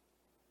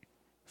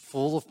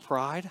 full of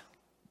pride,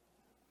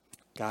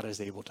 God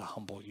is able to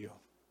humble you,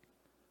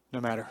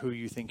 no matter who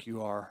you think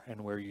you are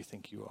and where you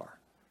think you are.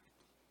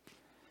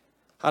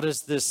 How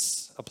does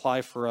this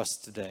apply for us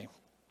today?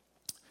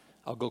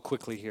 I'll go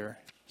quickly here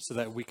so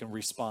that we can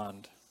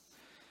respond.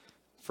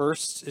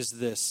 First is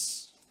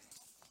this.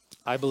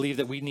 I believe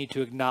that we need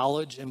to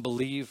acknowledge and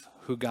believe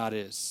who God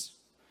is.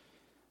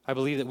 I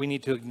believe that we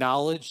need to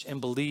acknowledge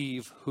and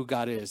believe who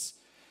God is.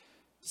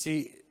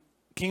 See,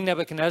 King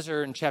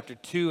Nebuchadnezzar in chapter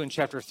 2 and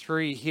chapter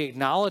 3, he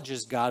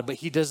acknowledges God, but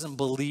he doesn't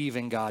believe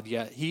in God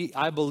yet.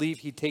 I believe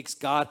he takes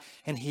God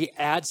and he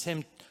adds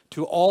him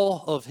to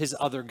all of his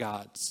other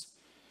gods.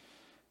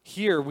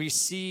 Here we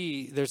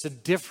see there's a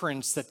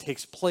difference that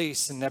takes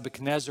place in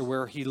Nebuchadnezzar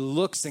where he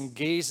looks and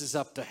gazes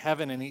up to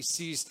heaven and he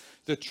sees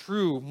the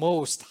true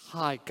Most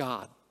High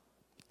God.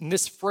 And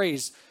this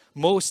phrase,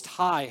 Most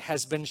High,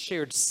 has been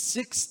shared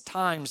 6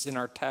 times in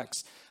our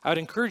text. I would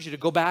encourage you to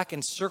go back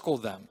and circle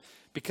them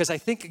because I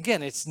think,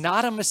 again, it's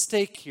not a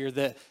mistake here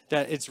that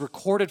it's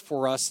recorded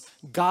for us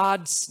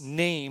God's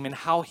name and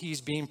how he's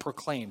being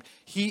proclaimed.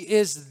 He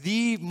is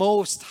the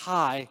Most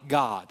High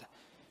God.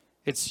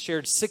 It's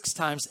shared 6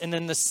 times. And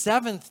then the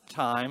 7th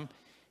time,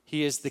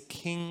 he is the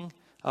King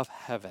of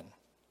heaven.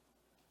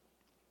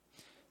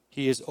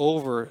 He is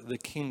over the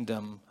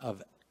kingdom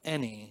of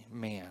any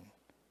man,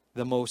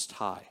 the Most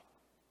High.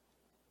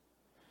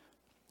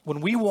 When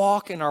we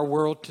walk in our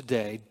world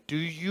today, do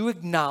you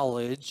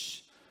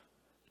acknowledge,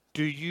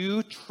 do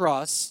you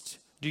trust,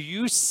 do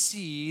you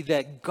see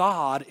that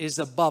God is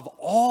above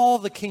all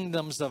the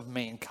kingdoms of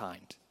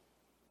mankind?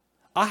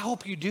 I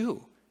hope you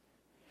do.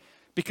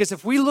 Because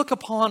if we look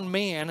upon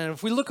man and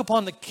if we look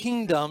upon the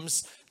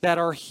kingdoms that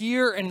are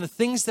here and the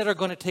things that are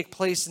going to take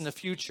place in the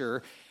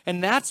future,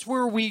 and that's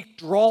where we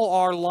draw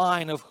our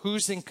line of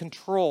who's in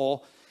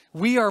control,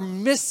 we are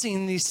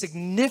missing the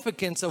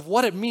significance of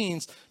what it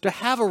means to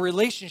have a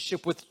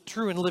relationship with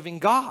true and living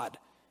God.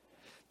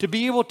 To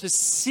be able to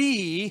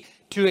see,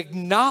 to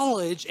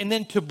acknowledge, and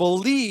then to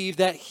believe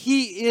that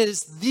he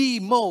is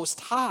the Most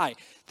High,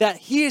 that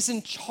he is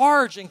in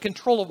charge and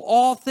control of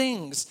all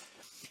things.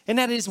 And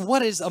that is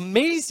what is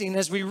amazing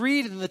as we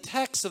read in the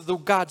text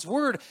of God's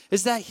word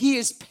is that he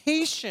is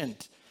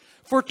patient.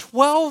 For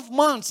 12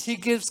 months, he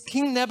gives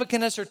King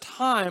Nebuchadnezzar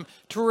time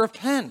to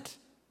repent.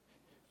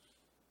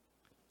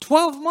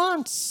 12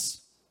 months.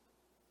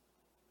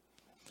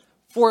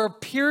 For a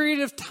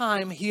period of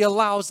time, he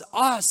allows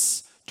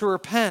us to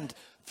repent,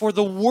 for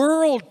the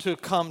world to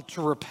come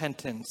to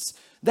repentance.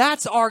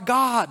 That's our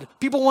God.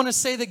 People want to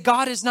say that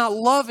God is not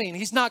loving.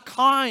 He's not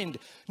kind.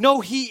 No,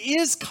 he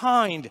is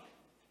kind.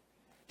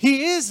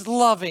 He is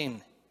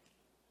loving.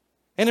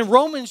 And in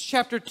Romans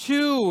chapter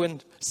 2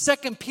 and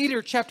 2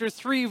 Peter chapter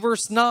 3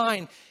 verse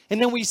 9,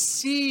 and then we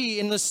see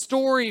in the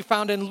story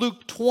found in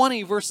Luke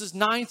 20 verses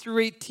 9 through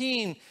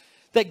 18,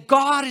 that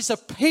God is a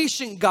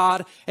patient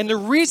God, and the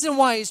reason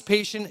why he's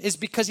patient is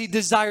because he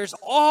desires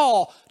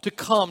all to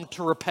come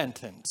to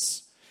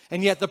repentance.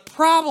 And yet the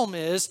problem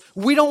is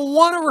we don't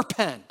want to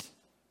repent.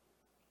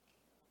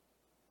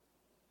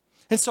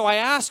 And so I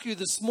ask you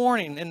this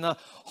morning, in the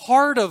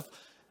heart of,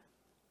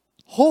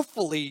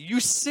 hopefully you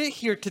sit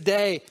here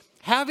today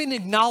having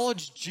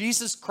acknowledged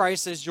Jesus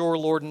Christ as your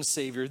Lord and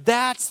Savior.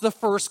 That's the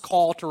first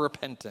call to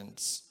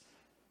repentance.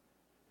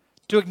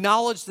 To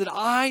acknowledge that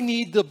I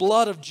need the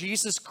blood of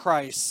Jesus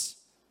Christ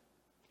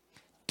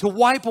to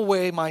wipe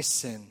away my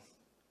sin.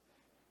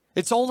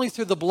 It's only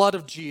through the blood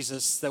of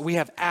Jesus that we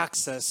have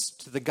access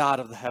to the God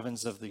of the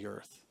heavens of the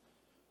earth.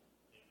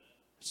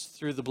 It's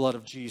through the blood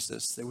of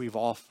Jesus that we've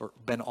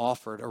been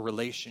offered a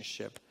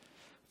relationship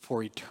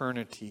for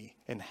eternity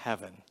in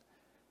heaven.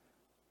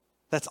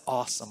 That's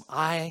awesome.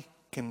 I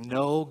can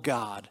know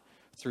God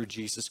through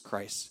Jesus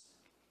Christ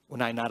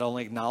when I not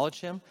only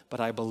acknowledge him, but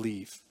I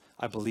believe.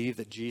 I believe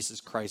that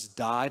Jesus Christ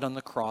died on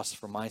the cross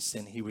for my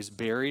sin. He was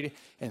buried,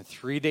 and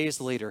 3 days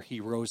later, he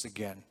rose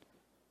again.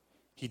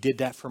 He did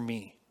that for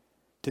me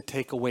to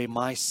take away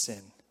my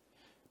sin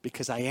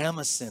because I am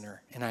a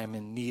sinner and I am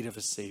in need of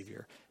a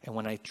Savior. And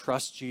when I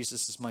trust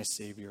Jesus as my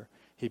Savior,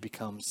 he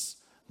becomes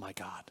my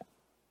God.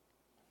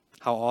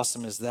 How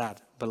awesome is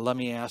that? But let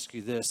me ask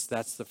you this.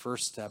 That's the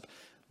first step.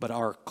 But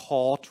our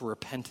call to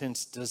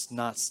repentance does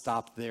not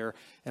stop there.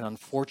 And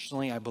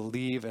unfortunately, I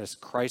believe as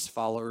Christ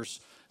followers,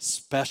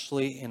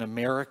 especially in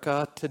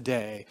America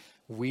today,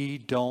 we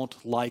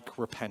don't like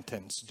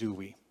repentance, do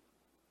we?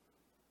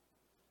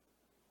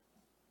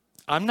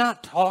 I'm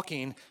not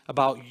talking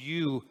about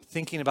you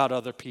thinking about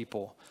other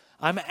people.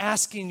 I'm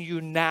asking you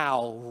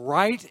now,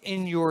 right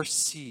in your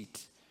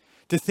seat,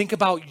 to think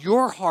about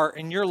your heart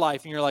and your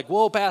life. And you're like,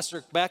 whoa,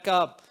 Pastor, back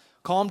up.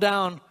 Calm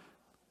down.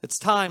 It's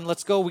time.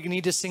 Let's go. We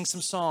need to sing some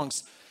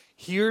songs.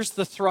 Here's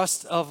the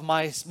thrust of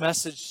my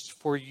message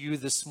for you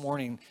this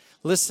morning.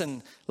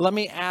 Listen, let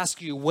me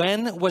ask you,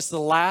 when was the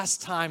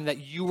last time that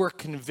you were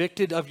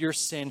convicted of your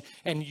sin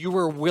and you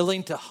were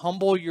willing to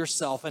humble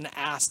yourself and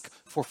ask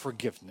for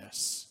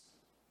forgiveness?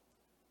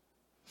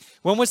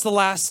 When was the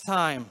last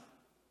time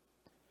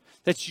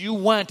that you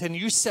went and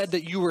you said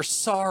that you were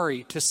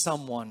sorry to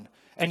someone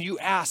and you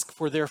asked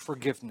for their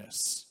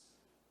forgiveness?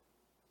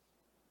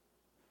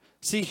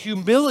 See,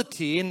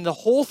 humility, and the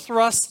whole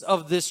thrust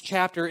of this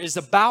chapter is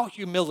about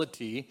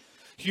humility,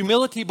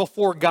 humility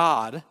before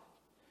God,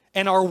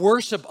 and our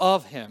worship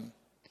of him.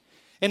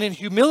 And in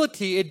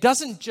humility, it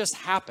doesn't just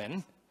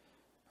happen,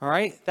 all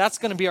right? That's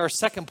going to be our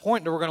second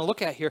point that we're going to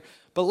look at here.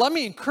 But let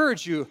me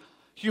encourage you,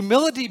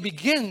 humility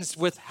begins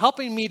with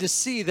helping me to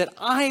see that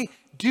I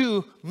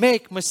do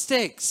make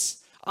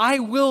mistakes. I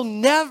will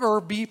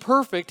never be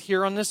perfect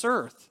here on this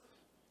earth.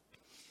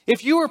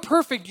 If you were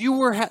perfect, you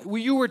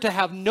were to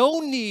have no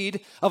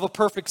need of a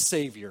perfect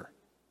Savior.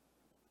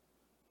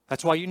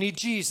 That's why you need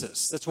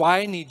Jesus. That's why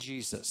I need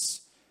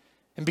Jesus.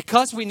 And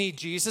because we need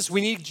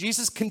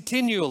Jesus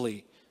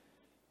continually.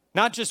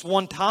 Not just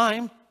one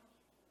time.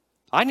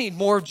 I need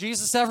more of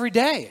Jesus every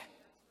day.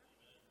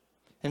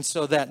 And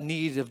so that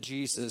need of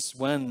Jesus,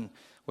 when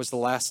was the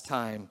last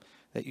time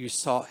that you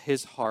saw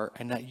his heart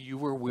and that you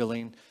were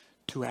willing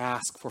to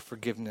ask for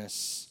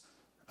forgiveness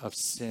of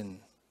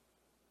sin?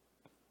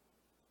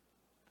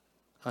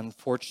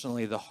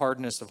 Unfortunately, the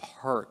hardness of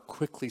heart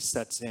quickly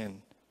sets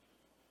in.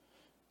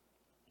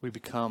 We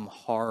become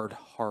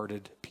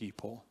hard-hearted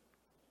people.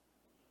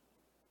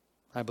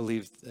 I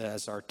believe,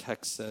 as our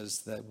text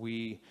says, that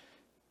we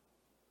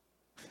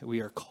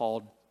are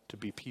called to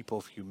be people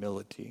of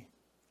humility.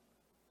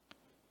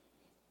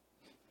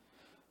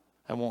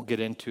 I won't get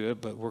into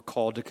it, but we're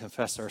called to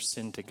confess our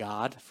sin to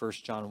God, 1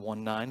 John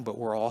 1:9, but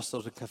we're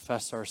also to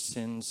confess our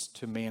sins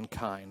to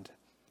mankind.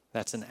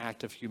 That's an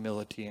act of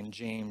humility in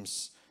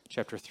James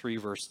chapter 3,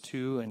 verse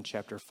 2, and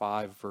chapter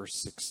 5, verse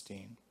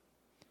 16.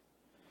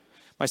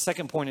 My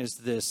second point is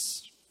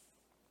this.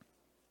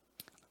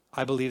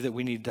 I believe that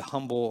we need to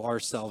humble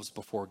ourselves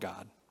before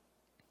God.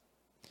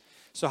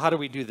 So how do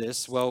we do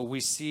this? Well, we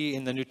see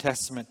in the New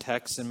Testament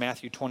text in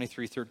Matthew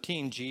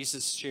 23:13,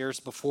 Jesus shares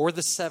before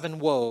the 7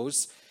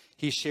 woes,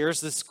 he shares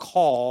this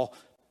call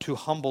to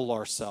humble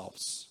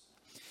ourselves.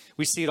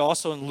 We see it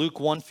also in Luke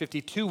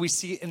 1:52. We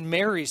see it in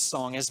Mary's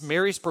song as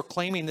Mary's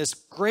proclaiming this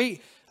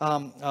great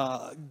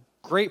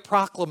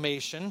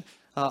proclamation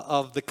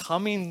of the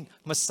coming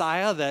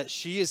Messiah that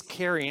she is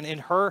carrying. In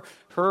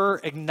her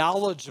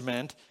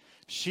acknowledgement,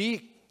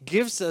 she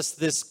gives us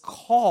this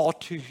call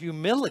to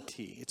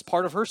humility. It's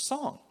part of her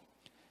song.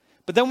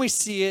 But then we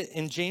see it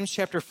in James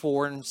chapter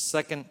 4 and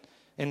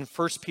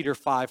 1 Peter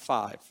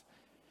 5:5.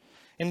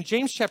 In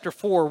James chapter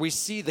 4, we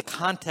see the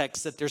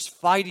context that there's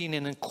fighting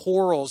and in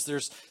quarrels.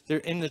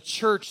 In the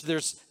church,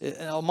 there's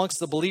amongst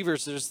the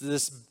believers, there's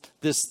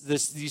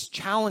these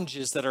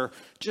challenges that are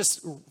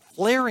just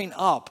flaring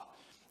up.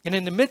 And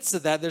in the midst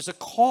of that, there's a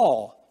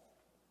call.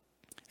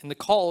 And the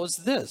call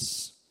is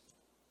this: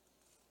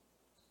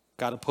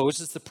 God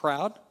opposes the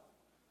proud,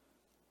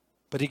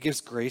 but he gives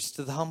grace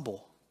to the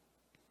humble.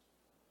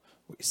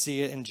 We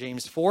see it in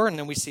James 4, and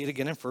then we see it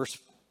again in 1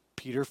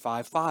 Peter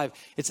 5:5.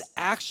 It's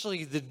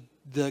actually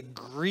the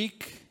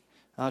Greek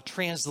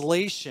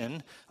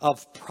translation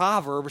of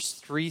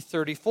Proverbs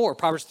 3:34.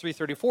 Proverbs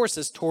 3:34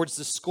 says, towards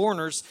the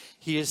scorners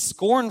he is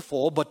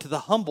scornful, but to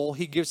the humble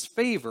he gives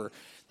favor.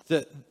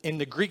 In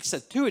the Greek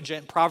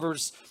Septuagint,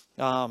 Proverbs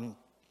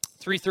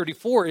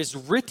 3:34 is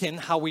written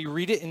how we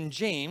read it in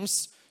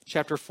James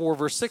chapter 4,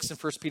 verse 6 and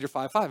 1 Peter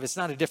 5:5. It's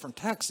not a different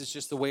text. It's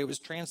just the way it was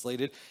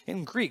translated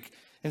in Greek.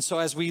 And so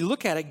as we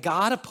look at it,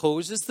 God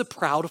opposes the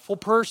proudful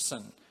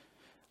person.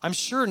 I'm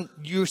sure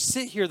you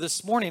sit here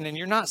this morning and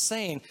you're not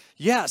saying,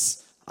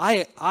 yes,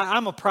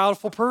 I'm a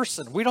proudful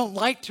person. We don't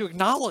like to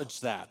acknowledge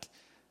that.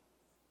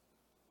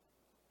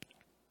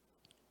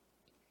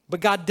 But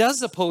God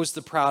does oppose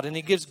the proud, and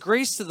he gives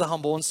grace to the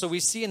humble. And so we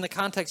see in the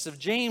context of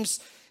James,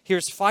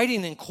 here's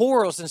fighting and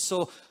quarrels. And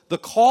so the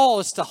call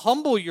is to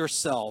humble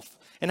yourself.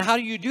 And how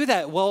do you do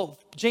that? Well,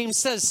 James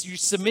says you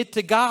submit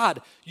to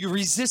God, you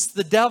resist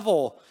the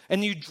devil,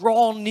 and you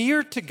draw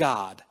near to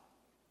God.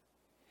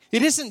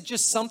 It isn't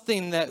just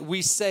something that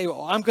we say,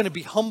 oh, I'm going to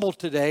be humble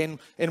today,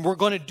 and we're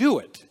going to do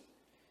it.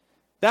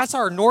 That's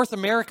our North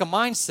America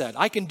mindset.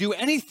 I can do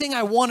anything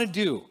I want to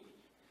do.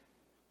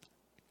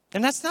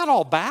 And that's not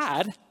all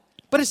bad,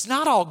 but it's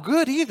not all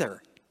good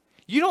either.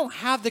 You don't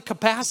have the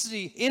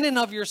capacity in and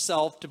of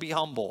yourself to be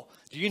humble.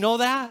 Do you know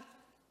that?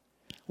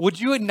 Would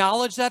you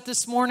acknowledge that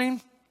this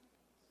morning?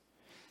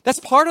 That's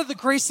part of the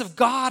grace of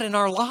God in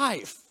our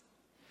life.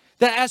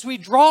 That as we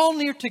draw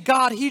near to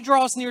God, He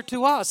draws near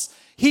to us.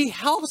 He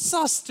helps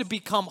us to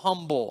become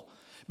humble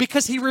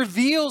because He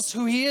reveals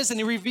who He is and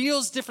He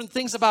reveals different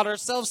things about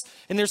ourselves.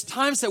 And there's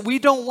times that we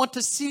don't want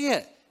to see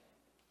it.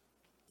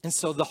 And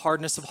so the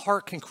hardness of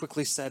heart can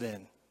quickly set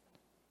in.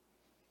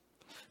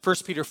 1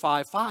 Peter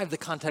 5:5, the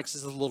context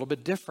is a little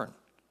bit different.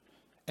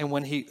 And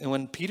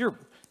when Peter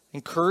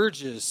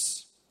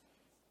encourages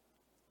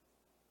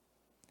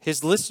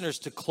his listeners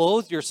to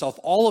clothe yourself,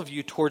 all of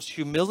you, towards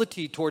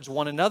humility towards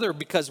one another,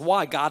 because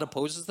why? God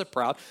opposes the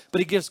proud, but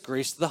He gives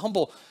grace to the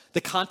humble. The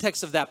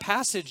context of that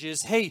passage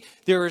is, hey,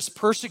 there is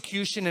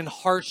persecution and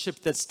hardship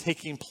that's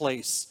taking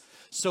place.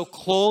 So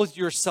clothe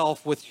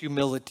yourself with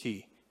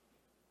humility.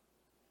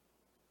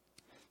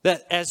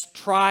 That as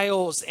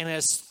trials and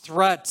as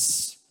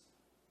threats,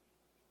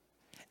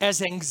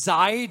 as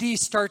anxiety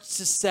starts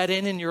to set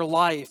in your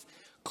life,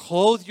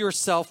 clothe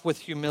yourself with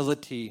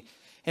humility.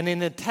 And in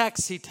the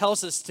text, he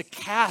tells us to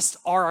cast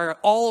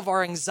all of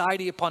our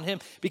anxiety upon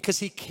Him because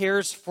He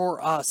cares for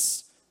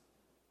us.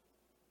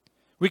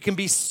 We can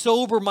be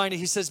sober-minded.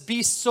 He says,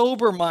 be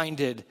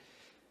sober-minded.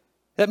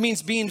 That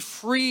means being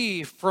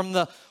free from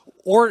the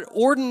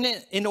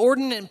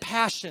inordinate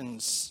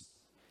passions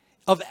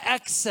of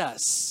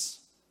excess.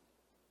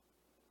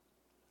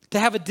 To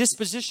have a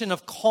disposition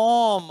of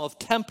calm, of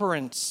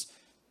temperance.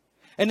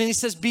 And then he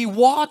says, be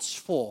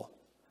watchful.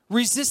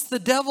 Resist the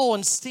devil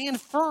and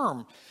stand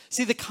firm.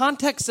 See, the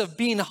context of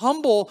being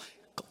humble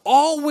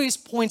always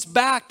points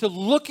back to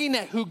looking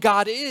at who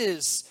God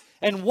is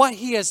and what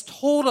He has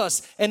told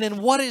us and then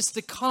what is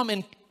to come,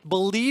 and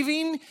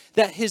believing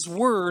that His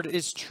word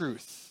is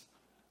truth.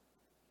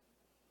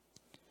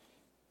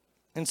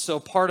 And so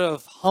part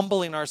of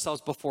humbling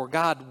ourselves before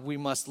God, we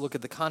must look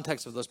at the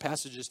context of those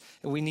passages,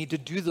 and we need to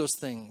do those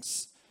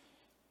things.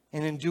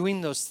 And in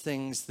doing those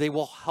things, they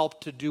will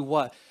help to do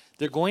what?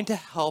 They're going to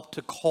help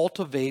to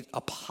cultivate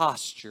a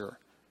posture.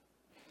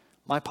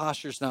 My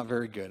posture is not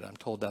very good. I'm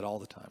told that all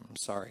the time. I'm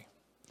sorry.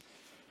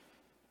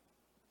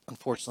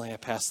 Unfortunately, I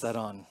pass that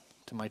on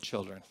to my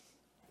children.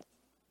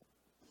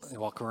 They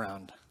walk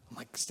around. I'm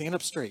like, stand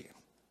up straight.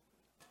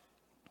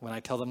 When I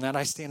tell them that,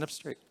 I stand up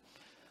straight.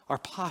 Our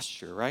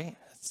posture, right?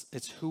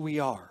 It's who we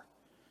are.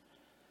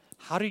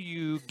 How do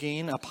you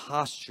gain a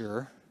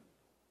posture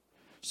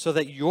so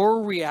that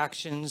your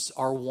reactions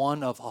are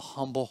one of a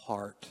humble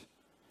heart?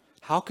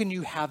 How can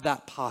you have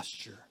that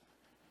posture?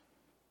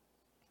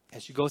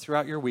 As you go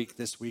throughout your week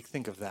this week,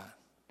 think of that.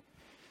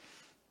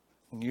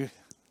 When you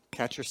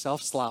catch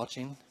yourself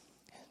slouching,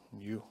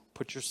 you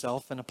put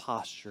yourself in a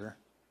posture.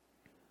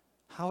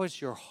 How is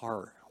your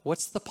heart?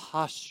 What's the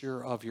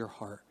posture of your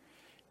heart?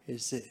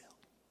 Is it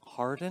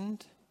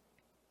hardened,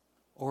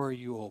 or are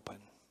you open?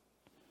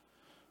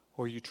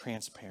 Or are you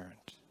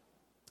transparent?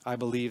 I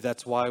believe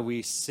that's why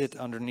we sit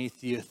underneath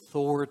the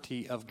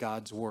authority of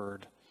God's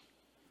word.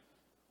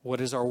 What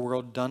has our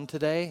world done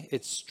today?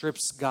 It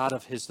strips God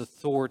of His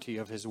authority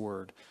of His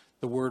word.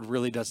 The word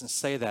really doesn't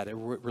say that. It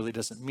really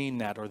doesn't mean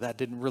that, or that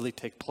didn't really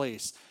take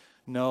place.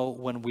 No,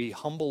 when we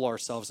humble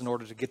ourselves in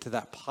order to get to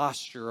that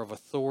posture of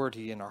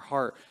authority in our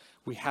heart,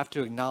 we have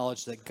to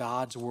acknowledge that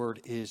God's word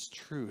is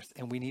truth,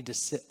 and we need to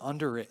sit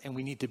under it, and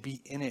we need to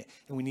be in it,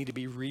 and we need to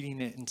be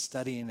reading it and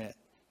studying it.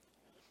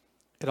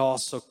 It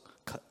also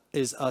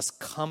is us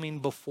coming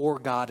before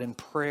God in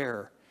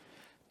prayer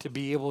to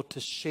be able to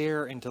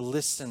share and to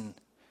listen.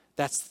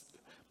 That's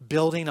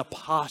building a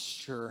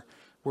posture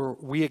where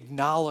we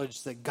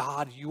acknowledge that,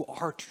 God, you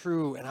are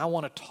true, and I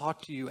want to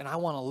talk to you, and I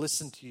want to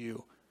listen to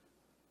you.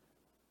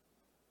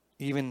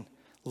 Even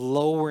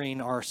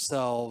lowering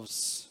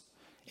ourselves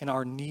in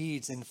our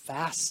needs and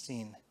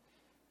fasting,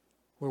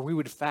 where we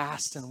would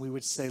fast and we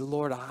would say,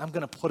 Lord, I'm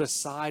going to put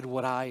aside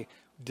what I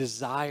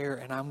desire,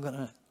 and I'm going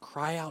to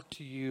cry out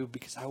to you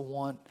because I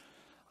want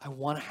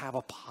to have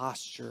a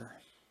posture.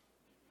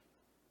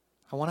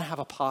 I want to have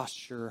a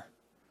posture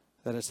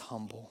that is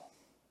humble.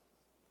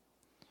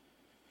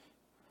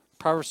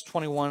 Proverbs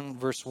 21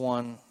 verse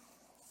 1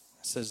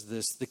 says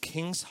this: the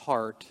king's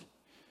heart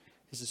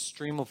is a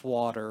stream of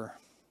water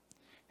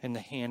in the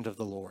hand of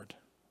the Lord.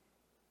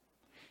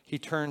 He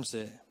turns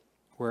it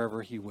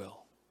wherever He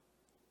will.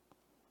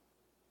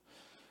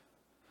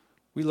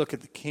 We look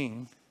at the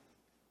king,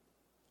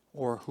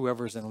 or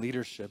whoever's in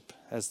leadership,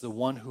 as the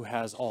one who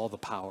has all the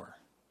power.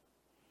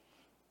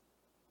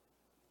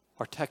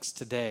 Our text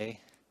today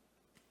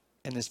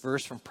and this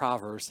verse from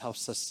Proverbs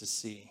helps us to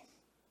see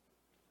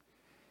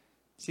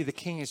See, the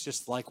king is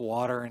just like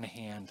water in a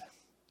hand,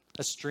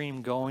 a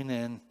stream going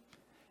in,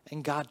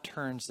 and God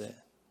turns it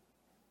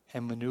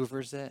and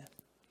maneuvers it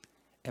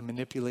and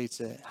manipulates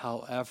it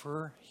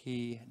however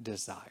he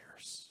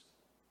desires.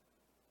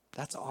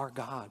 That's our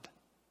God.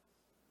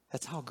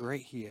 That's how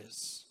great he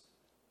is.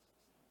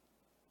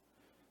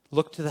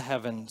 Look to the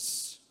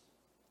heavens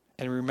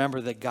and remember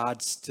that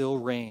God still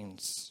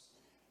reigns.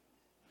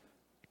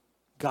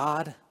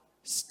 God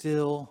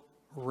still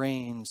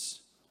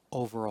reigns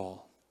over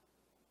all.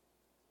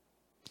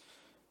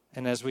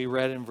 And as we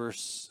read in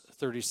verse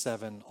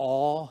 37,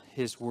 all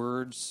his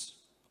words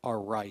are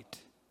right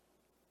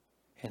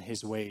and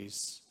his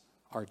ways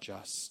are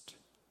just.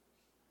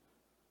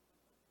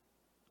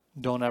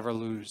 Don't ever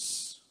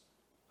lose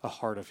a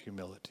heart of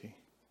humility.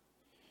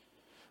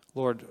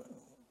 Lord,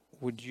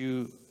 would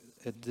you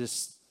at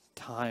this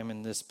time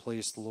in this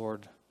place,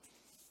 Lord,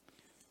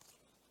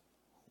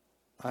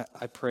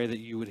 I pray that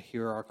you would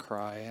hear our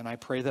cry, and I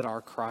pray that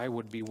our cry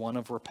would be one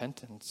of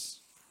repentance.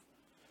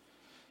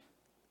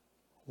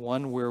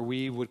 One where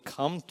we would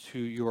come to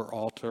your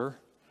altar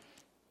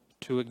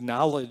to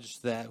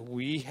acknowledge that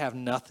we have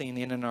nothing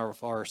in and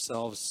of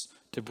ourselves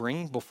to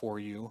bring before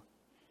you,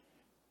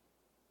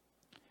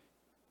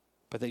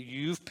 but that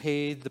you've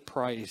paid the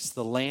price.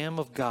 The Lamb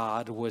of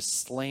God was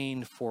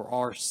slain for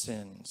our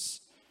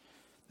sins.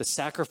 The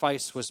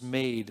sacrifice was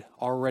made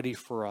already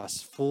for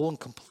us, full and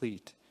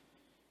complete.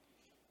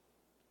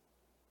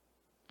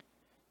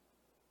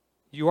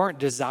 You aren't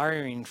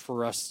desiring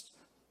for us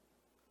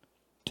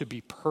to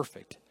be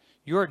perfect.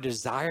 You are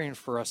desiring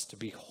for us to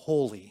be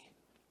holy.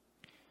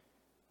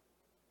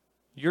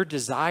 Your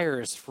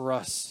desire is for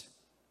us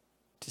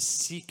to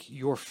seek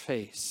your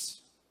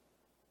face,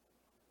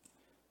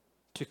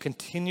 to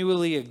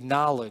continually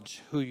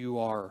acknowledge who you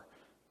are,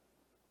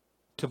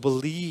 to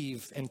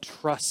believe and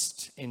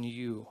trust in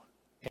you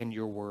and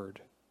your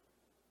word.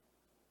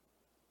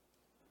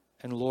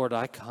 And Lord,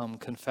 I come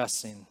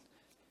confessing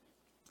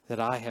that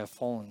I have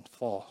fallen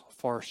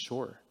far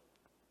short.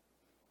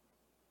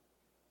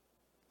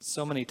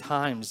 So many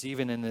times,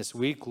 even in this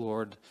week,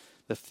 Lord,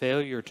 the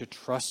failure to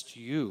trust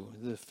you,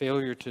 the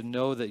failure to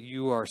know that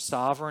you are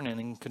sovereign and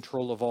in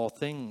control of all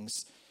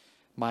things,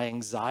 my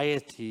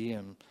anxiety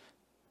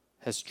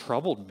has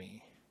troubled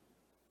me.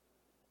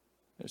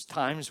 There's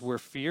times where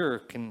fear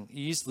can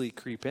easily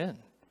creep in.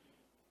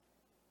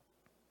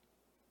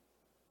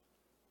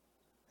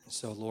 And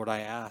so, Lord, I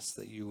ask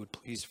that you would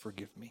please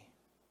forgive me.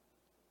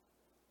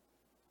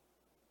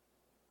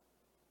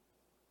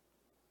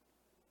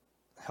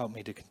 Help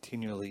me to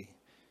continually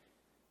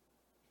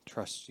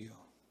trust you.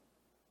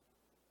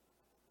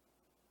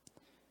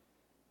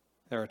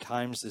 There are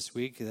times this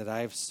week that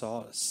I've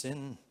saw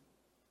sin.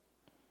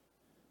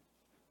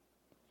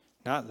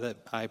 Not that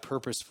I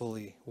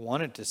purposefully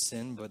wanted to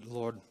sin, but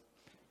Lord,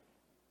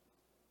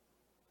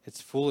 it's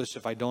foolish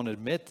if I don't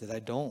admit that I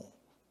don't.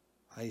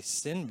 I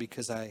sin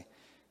because I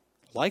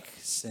like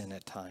sin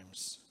at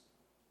times.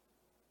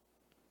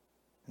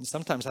 And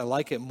sometimes I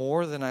like it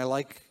more than I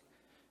like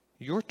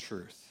your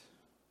truth.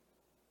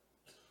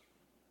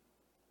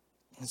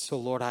 And so,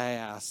 Lord, I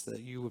ask that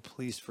you would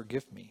please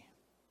forgive me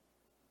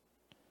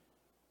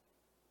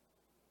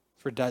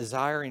for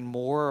desiring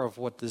more of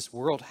what this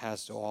world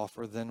has to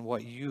offer than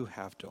what you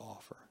have to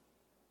offer.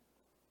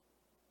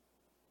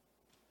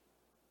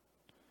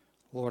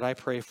 Lord, I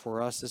pray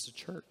for us as a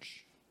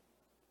church,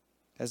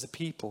 as a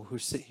people who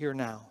sit here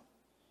now.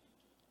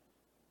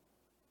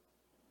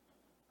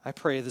 I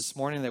pray this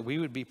morning that we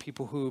would be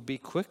people who would be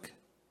quick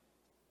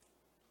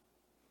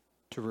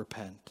to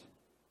repent,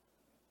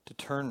 to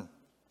turn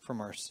from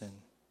our sin,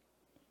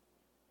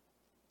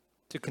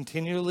 to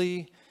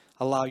continually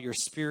allow your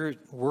Spirit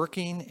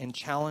working and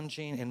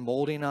challenging and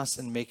molding us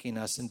and making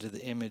us into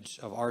the image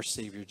of our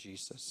Savior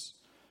Jesus.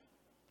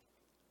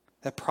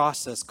 That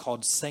process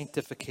called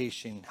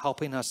sanctification,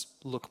 helping us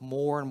look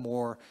more and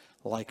more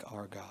like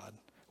our God.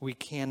 We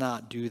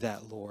cannot do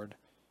that, Lord.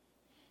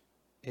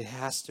 It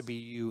has to be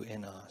you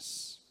in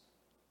us.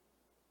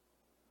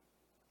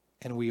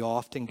 And we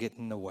often get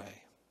in the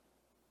way.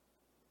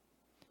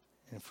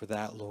 And for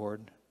that,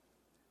 Lord,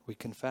 we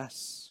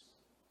confess.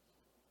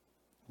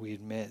 We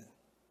admit.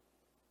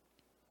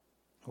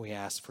 We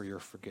ask for your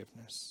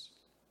forgiveness.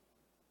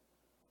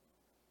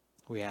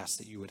 We ask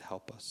that you would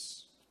help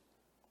us.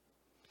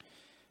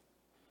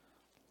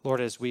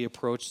 Lord, as we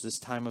approach this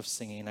time of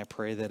singing, I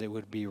pray that it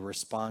would be a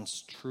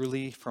response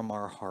truly from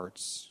our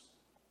hearts.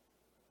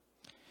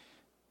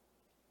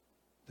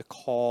 The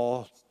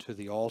call to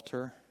the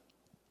altar,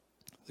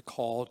 the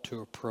call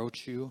to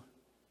approach you.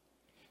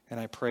 And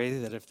I pray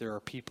that if there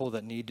are people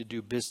that need to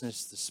do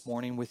business this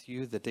morning with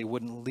you, that they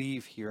wouldn't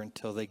leave here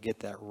until they get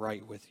that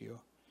right with you.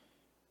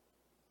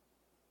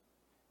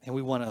 And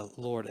we want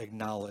to, Lord,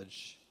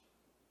 acknowledge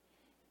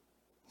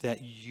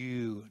that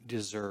you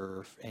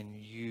deserve and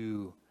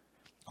you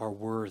are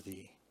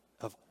worthy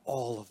of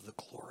all of the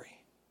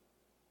glory.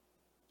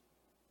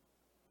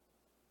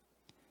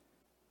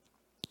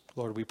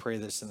 Lord, we pray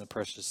this in the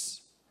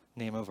precious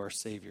name of our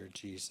Savior,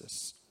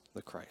 Jesus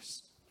the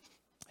Christ.